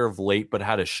shakier of late, but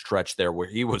had a stretch there where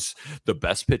he was the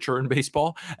best pitcher in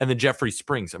baseball. And then Jeffrey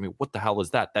Springs, I mean, what the hell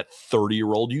is that? That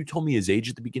 30-year-old, you told me his age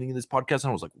at the beginning of this podcast, and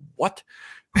I was like, what?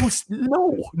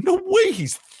 No way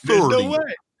he's 30. No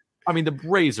way. I mean, the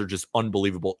Rays are just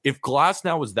unbelievable. If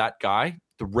Glasnow was that guy,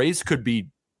 the Rays could be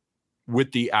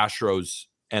with the Astros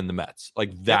and the Mets,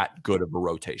 like that good of a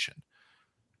rotation.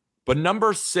 But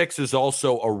number 6 is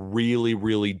also a really,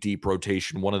 really deep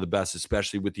rotation, one of the best,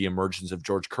 especially with the emergence of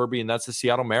George Kirby, and that's the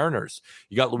Seattle Mariners.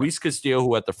 You got Luis Castillo,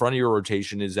 who at the front of your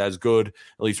rotation is as good, at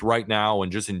least right now,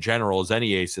 and just in general, as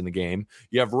any ace in the game.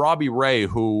 You have Robbie Ray,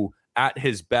 who at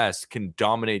his best can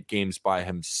dominate games by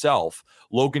himself.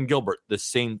 Logan Gilbert, the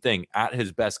same thing, at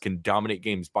his best can dominate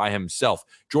games by himself.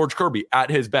 George Kirby,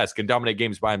 at his best, can dominate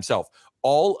games by himself.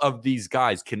 All of these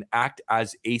guys can act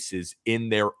as aces in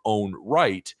their own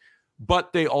right,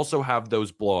 but they also have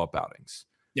those blow-up outings.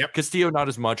 Yep. Castillo, not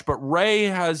as much, but Ray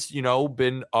has,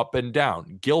 been up and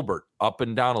down. Gilbert, up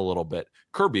and down a little bit.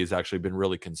 Kirby has actually been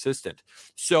really consistent.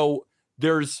 So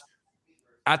there's,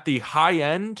 at the high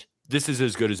end, this is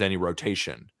as good as any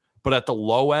rotation. But at the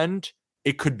low end,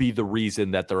 it could be the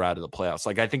reason that they're out of the playoffs.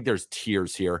 Like, I think there's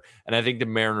tiers here, and I think the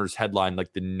Mariners headline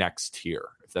like the next tier,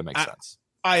 if that makes sense.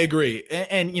 I agree.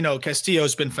 And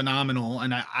Castillo's been phenomenal,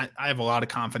 and I have a lot of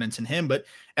confidence in him.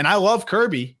 And I love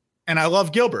Kirby, and I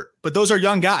love Gilbert, but those are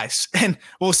young guys, and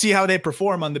we'll see how they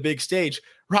perform on the big stage.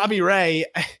 Robbie Ray,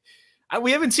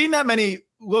 we haven't seen that many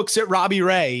looks at Robbie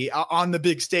Ray on the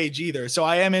big stage either. So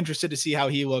I am interested to see how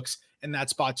he looks in that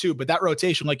spot too. But that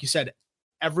rotation, like you said,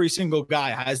 every single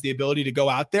guy has the ability to go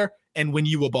out there and win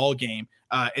you a ball game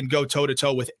and go toe to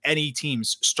toe with any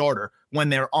team's starter when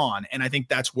they're on. And I think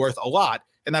that's worth a lot.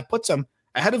 And that puts them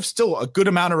ahead of still a good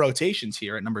amount of rotations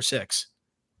here at number 6.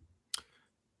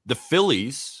 The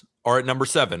Phillies are at number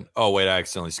 7. Oh, wait, I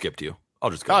accidentally skipped you. I'll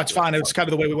just go. Oh, it's fine. It's kind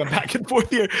of the way we went back and forth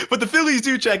here. But the Phillies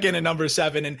do check in at number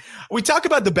 7. And we talk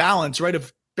about the balance, right,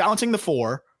 of balancing the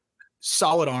 4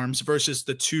 solid arms versus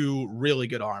the 2 really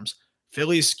good arms.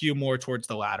 Phillies skew more towards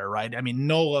the latter, right? I mean,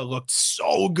 Nola looked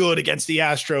so good against the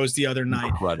Astros the other night.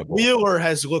 Incredible. Wheeler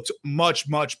has looked much,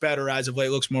 much better as of late.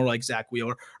 Looks more like Zach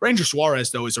Wheeler. Ranger Suarez,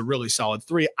 though, is a really solid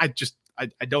 3. I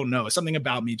don't know. Something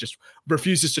about me just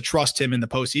refuses to trust him in the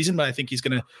postseason, but I think he's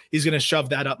gonna shove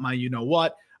that up my you know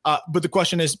what. But the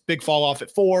question is, big fall off at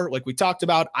 4, like we talked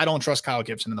about. I don't trust Kyle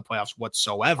Gibson in the playoffs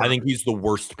whatsoever. I think he's the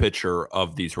worst pitcher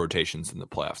of these rotations in the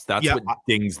playoffs. That's what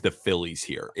dings the Phillies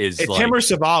here. It's him or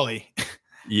Savali.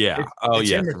 Yeah.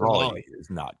 Savali is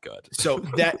not good. So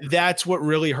that's what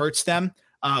really hurts them.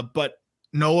 But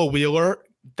Noah Wheeler,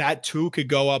 that too could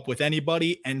go up with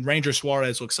anybody, and Ranger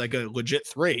Suarez looks like a legit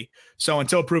 3. So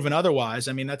until proven otherwise,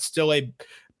 I mean, that's still a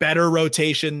better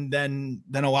rotation than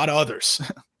a lot of others.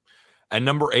 And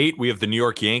number 8, we have the New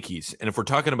York Yankees. And if we're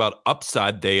talking about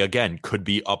upside, they, again, could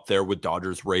be up there with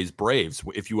Dodgers, Rays, Braves.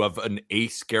 If you have an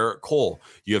ace, Garrett Cole,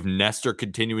 you have Nestor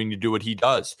continuing to do what he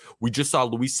does. We just saw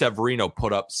Luis Severino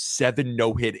put up 7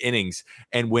 no-hit innings.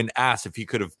 And when asked if he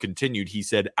could have continued, he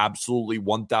said, absolutely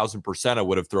 1,000% I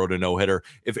would have thrown a no-hitter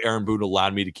if Aaron Boone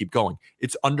allowed me to keep going.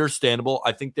 It's understandable.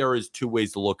 I think there is 2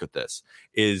 ways to look at this.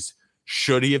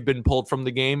 Should he have been pulled from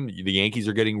the game? The Yankees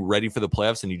are getting ready for the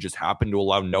playoffs, and he just happened to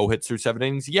allow no hits through 7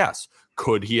 innings? Yes.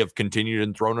 Could he have continued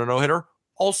and thrown a no-hitter?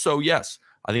 Also, yes.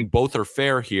 I think both are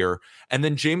fair here. And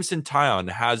then Jameson Taillon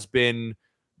has been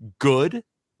good,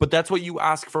 but that's what you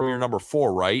ask from your number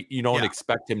 4, right? You don't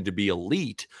expect him to be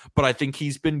elite, but I think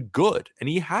he's been good, and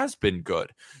he has been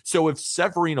good. So if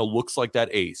Severino looks like that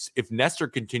ace, if Nestor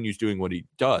continues doing what he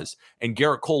does, and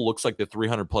Garrett Cole looks like the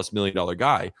 $300+ million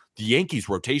guy, the Yankees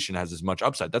rotation has as much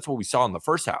upside. That's what we saw in the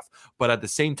first half. But at the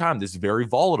same time, this is very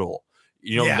volatile.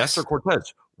 Nestor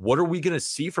Cortez, what are we going to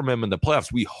see from him in the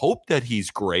playoffs? We hope that he's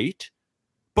great,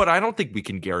 but I don't think we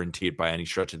can guarantee it by any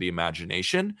stretch of the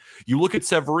imagination. You look at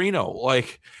Severino,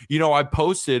 I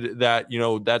posted that,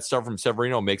 that stuff from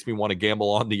Severino makes me want to gamble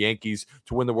on the Yankees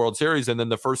to win the World Series. And then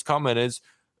the first comment is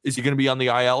he going to be on the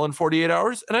IL in 48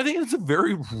 hours? And I think it's a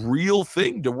very real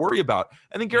thing to worry about.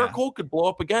 And then Garrett Cole could blow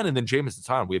up again. And then Jameson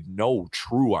Taillon, we have no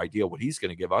true idea what he's going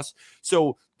to give us.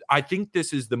 So I think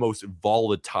this is the most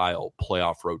volatile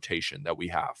playoff rotation that we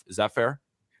have. Is that fair?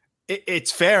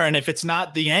 It's fair. And if it's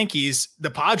not the Yankees,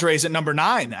 the Padres at number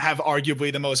 9 have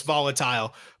arguably the most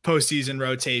volatile postseason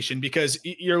rotation, because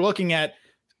you're looking at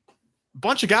a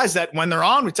bunch of guys that when they're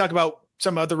on, we talk about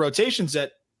some other rotations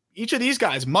that each of these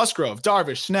guys, Musgrove,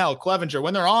 Darvish, Snell, Clevenger,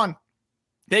 when they're on,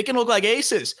 they can look like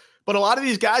aces. But a lot of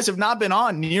these guys have not been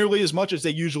on nearly as much as they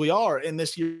usually are in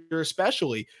this year,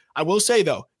 especially. I will say,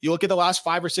 though, you look at the last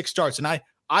 5 or 6 starts, and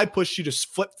I pushed you to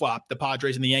flip-flop the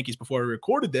Padres and the Yankees before we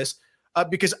recorded this,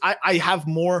 because I have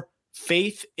more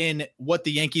faith in what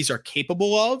the Yankees are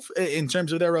capable of in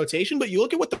terms of their rotation. But you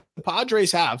look at what the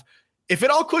Padres have. If it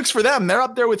all clicks for them, they're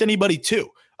up there with anybody too.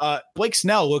 Blake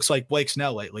Snell looks like Blake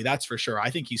Snell lately. That's for sure. I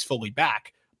think he's fully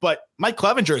back. But Mike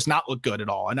Clevenger has not looked good at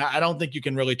all. And I don't think you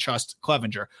can really trust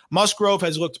Clevenger. Musgrove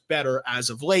has looked better as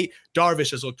of late.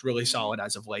 Darvish has looked really solid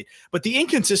as of late. But the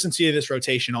inconsistency of this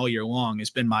rotation all year long has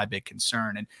been my big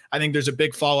concern. And I think there's a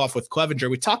big fall off with Clevenger.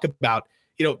 We talk about,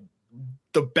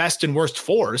 the best and worst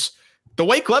 4s. The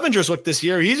way Clevenger's looked this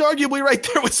year, he's arguably right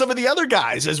there with some of the other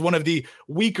guys as one of the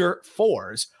weaker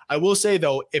 4s. I will say,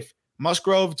 though, if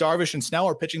Musgrove, Darvish, and Snell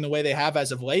are pitching the way they have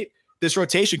as of late, this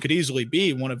rotation could easily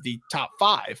be one of the top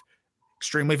 5.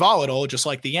 Extremely volatile, just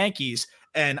like the Yankees.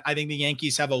 And I think the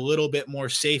Yankees have a little bit more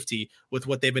safety with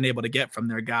what they've been able to get from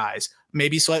their guys.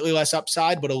 Maybe slightly less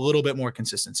upside, but a little bit more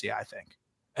consistency, I think.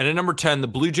 And at number 10, the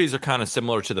Blue Jays are kind of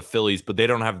similar to the Phillies, but they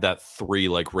don't have that 3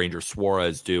 like Ranger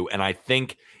Suarez do. And I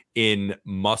think in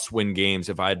must-win games,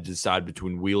 if I had to decide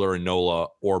between Wheeler and Nola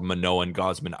or Manoah and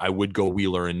Gausman, I would go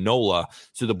Wheeler and Nola.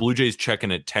 So the Blue Jays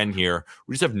checking at 10 here.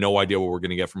 We just have no idea what we're going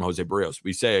to get from Jose Barrios.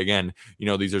 We say, again,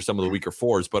 these are some of the weaker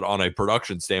 4s, but on a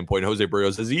production standpoint, Jose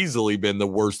Barrios has easily been the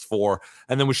worst 4.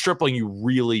 And then with Stripling, you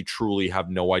really, truly have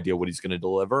no idea what he's going to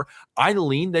deliver. I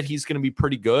lean that he's going to be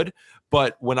pretty good,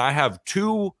 but when I have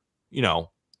 2,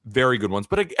 very good ones.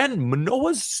 But again,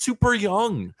 Manoah's super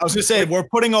young. I was going to say, we're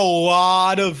putting a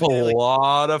lot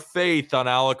of faith on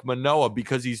Alek Manoah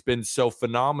because he's been so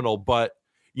phenomenal. But,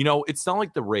 it's not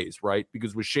like the Rays, right?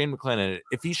 Because with Shane McClanahan,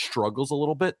 if he struggles a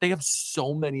little bit, they have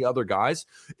so many other guys.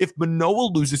 If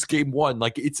Manoah loses game 1,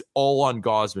 it's all on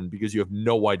Gausman because you have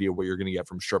no idea what you're going to get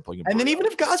from Stripling. And then even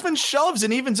if Gausman shoves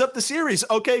and evens up the series,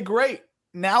 okay, great.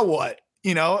 Now what?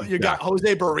 You got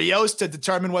Jose Barrios to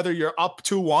determine whether you're up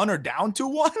 2-1 or down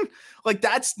 2-1.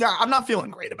 I'm not feeling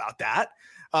great about that.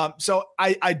 So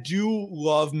I do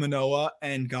love Manoah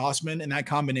and Gausman, and that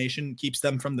combination keeps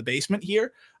them from the basement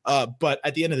here. But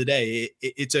at the end of the day,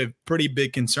 it's a pretty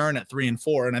big concern at 3 and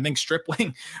 4. And I think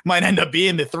Stripling might end up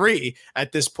being the 3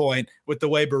 at this point with the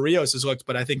way Barrios has looked.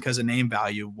 But I think because of name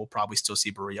value, we'll probably still see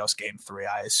Barrios game 3,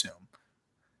 I assume.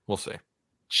 We'll see.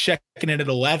 Checking it at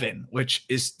 11, this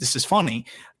is funny.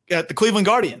 The Cleveland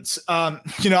Guardians.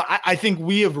 I think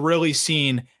we have really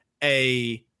seen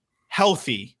a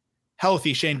healthy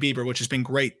healthy Shane Bieber, which has been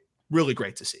great, really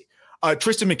great to see.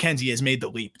 Tristan McKenzie has made the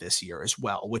leap this year as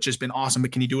well, which has been awesome.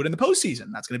 But can he do it in the postseason?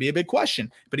 That's going to be a big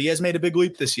question. But he has made a big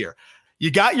leap this year.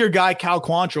 You got your guy Cal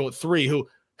Quantrill at 3, who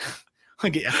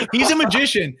he's a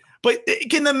magician. But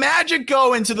can the Magic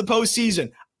go into the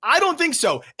postseason? I don't think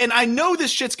so. And I know this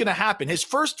shit's going to happen. His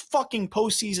first fucking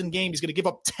postseason game, he's going to give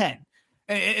up 10.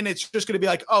 And it's just going to be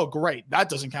like, oh, great. That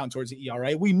doesn't count towards the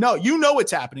ERA. We know. You know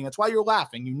what's happening. That's why you're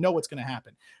laughing. You know what's going to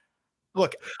happen.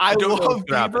 Look, I love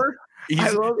Bieber.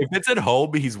 If it's at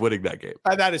home, he's winning that game.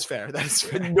 That is fair. That is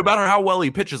fair. No matter how well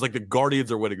he pitches, like the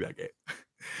Guardians are winning that game.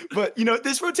 But,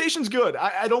 this rotation's good.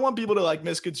 I don't want people to like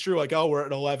misconstrue like, oh, we're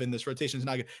at 11. This rotation's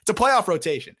not good. It's a playoff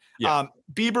rotation. Yeah.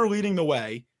 Bieber leading the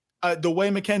way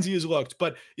McKenzie has looked.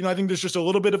 But, I think there's just a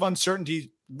little bit of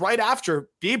uncertainty right after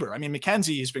Bieber. I mean,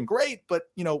 McKenzie has been great, but,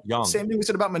 young. Same thing we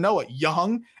said about Manoah,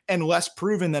 young and less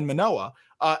proven than Manoah.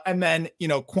 And then,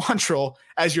 Quantrill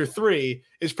as your 3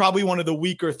 is probably one of the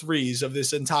weaker 3s of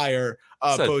this entire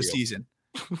postseason.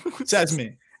 Says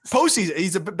me. Postseason,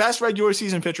 he's the best regular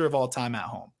season pitcher of all time at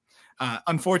home.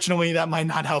 Unfortunately, that might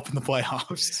not help in the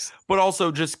playoffs. But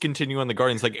also just continue on the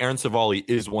Guardians, like Aaron Savali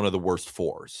is one of the worst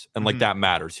 4s. And like that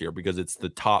matters here because it's the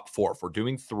top 4. If we're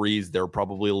doing 3s, they're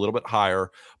probably a little bit higher.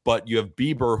 But you have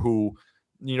Bieber who,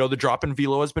 the drop in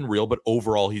velo has been real, but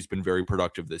overall he's been very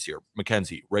productive this year.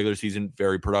 McKenzie, regular season,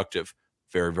 very productive,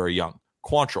 very, very young.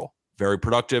 Quantrill, very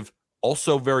productive,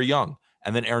 also very young.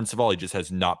 And then Aaron Savali just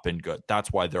has not been good.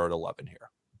 That's why they're at 11 here.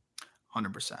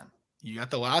 100%. You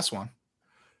got the last one.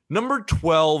 Number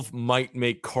 12 might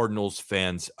make Cardinals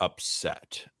fans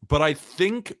upset, but I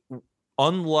think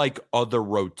unlike other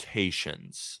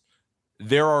rotations,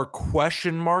 there are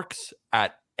question marks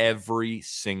at every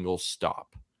single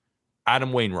stop.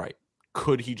 Adam Wainwright,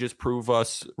 could he just prove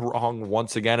us wrong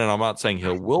once again? And I'm not saying he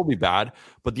will be bad,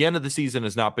 but the end of the season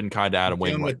has not been kind to Adam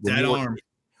Wainwright.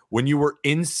 When you were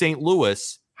in St.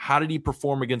 Louis, how did he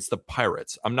perform against the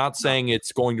Pirates? I'm not saying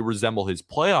it's going to resemble his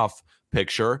playoff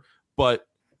picture, but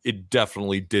it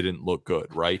definitely didn't look good,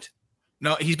 right?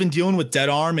 No, he's been dealing with dead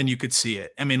arm, and you could see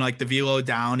it. I mean, like the velo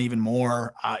down even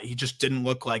more. He just didn't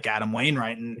look like Adam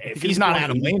Wainwright. And if he's not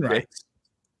Adam Wainwright,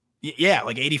 yeah,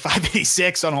 like 85,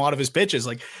 86 on a lot of his pitches.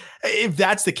 Like if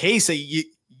that's the case,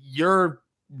 you're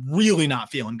really not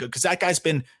feeling good because that guy's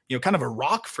been, kind of a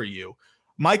rock for you.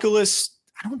 Michaelis,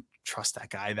 I don't trust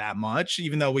that guy that much,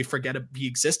 even though we forget he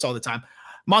exists all the time.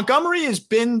 Montgomery has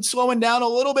been slowing down a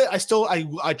little bit.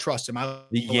 I trust him. The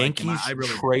Yankees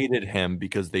traded him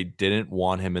because they didn't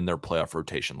want him in their playoff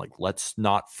rotation. Like, let's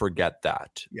not forget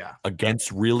that. Yeah.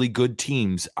 Against really good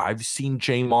teams, I've seen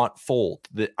J-Mont fold.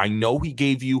 I know he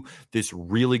gave you this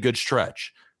really good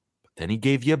stretch, but then he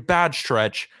gave you a bad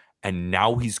stretch, and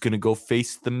now he's going to go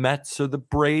face the Mets or the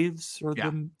Braves or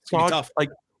the Dodgers. Like,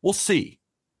 we'll see.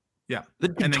 Yeah. The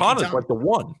Quintana's like the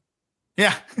one.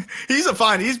 Yeah, he's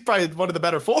probably one of the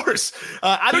better 4s.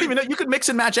 I don't even know. You could mix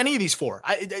and match any of these 4.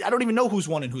 I don't even know who's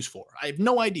 1 and who's 4. I have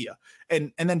no idea.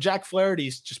 And then Jack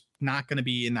Flaherty's just not going to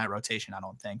be in that rotation, I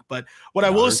don't think. But what I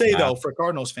will say, though, for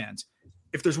Cardinals fans,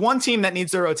 if there's one team that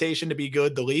needs their rotation to be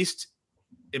good the least,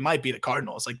 it might be the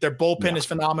Cardinals. Like their bullpen is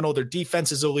phenomenal. Their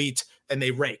defense is elite, and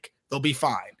they rake. They'll be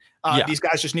fine. These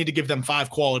guys just need to give them 5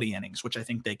 quality innings, which I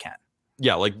think they can.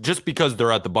 Yeah, like just because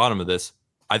they're at the bottom of this,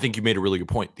 I think you made a really good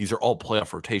point. These are all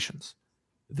playoff rotations.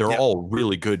 They're all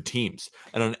really good teams.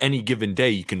 And on any given day,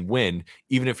 you can win,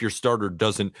 even if your starter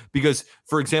doesn't. Because,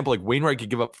 for example, like Wainwright could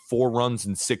give up 4 runs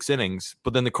in 6 innings,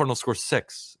 but then the Cardinals score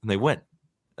 6 and they win.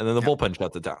 And then the bullpen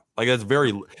shuts it down. Like that's a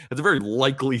very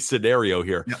likely scenario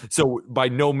here. Yeah. So by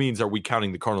no means are we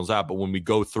counting the Cardinals out, but when we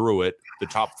go through it, the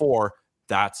top 4,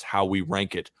 that's how we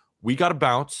rank it. We got to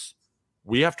bounce.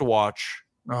 We have to watch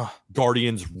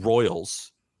Guardians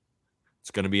Royals. It's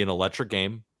going to be an electric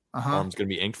game. Arm's going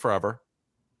to be inked forever.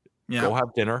 Yeah. Go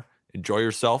have dinner. Enjoy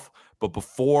yourself. But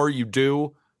before you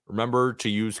do, remember to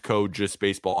use code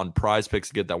JustBaseball on Prize Picks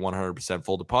to get that 100%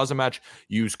 full deposit match.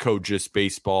 Use code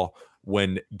JustBaseball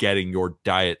when getting your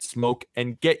diet smoke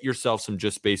and get yourself some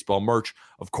Just Baseball merch.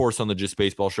 Of course, on the Just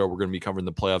Baseball show, we're going to be covering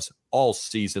the playoffs all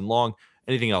season long.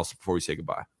 Anything else before we say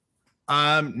goodbye?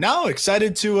 No,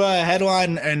 excited to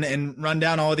headline and run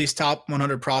down all of these top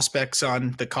 100 prospects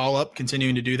on the call up,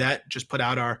 continuing to do that. Just put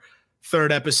out our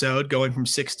 3rd episode going from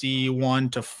 60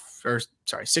 to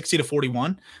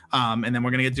 41. And then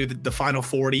we're going to do the final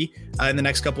 40 in the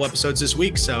next couple episodes this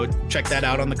week. So check that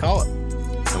out on the call up.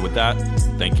 And with that,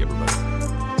 thank you, everybody.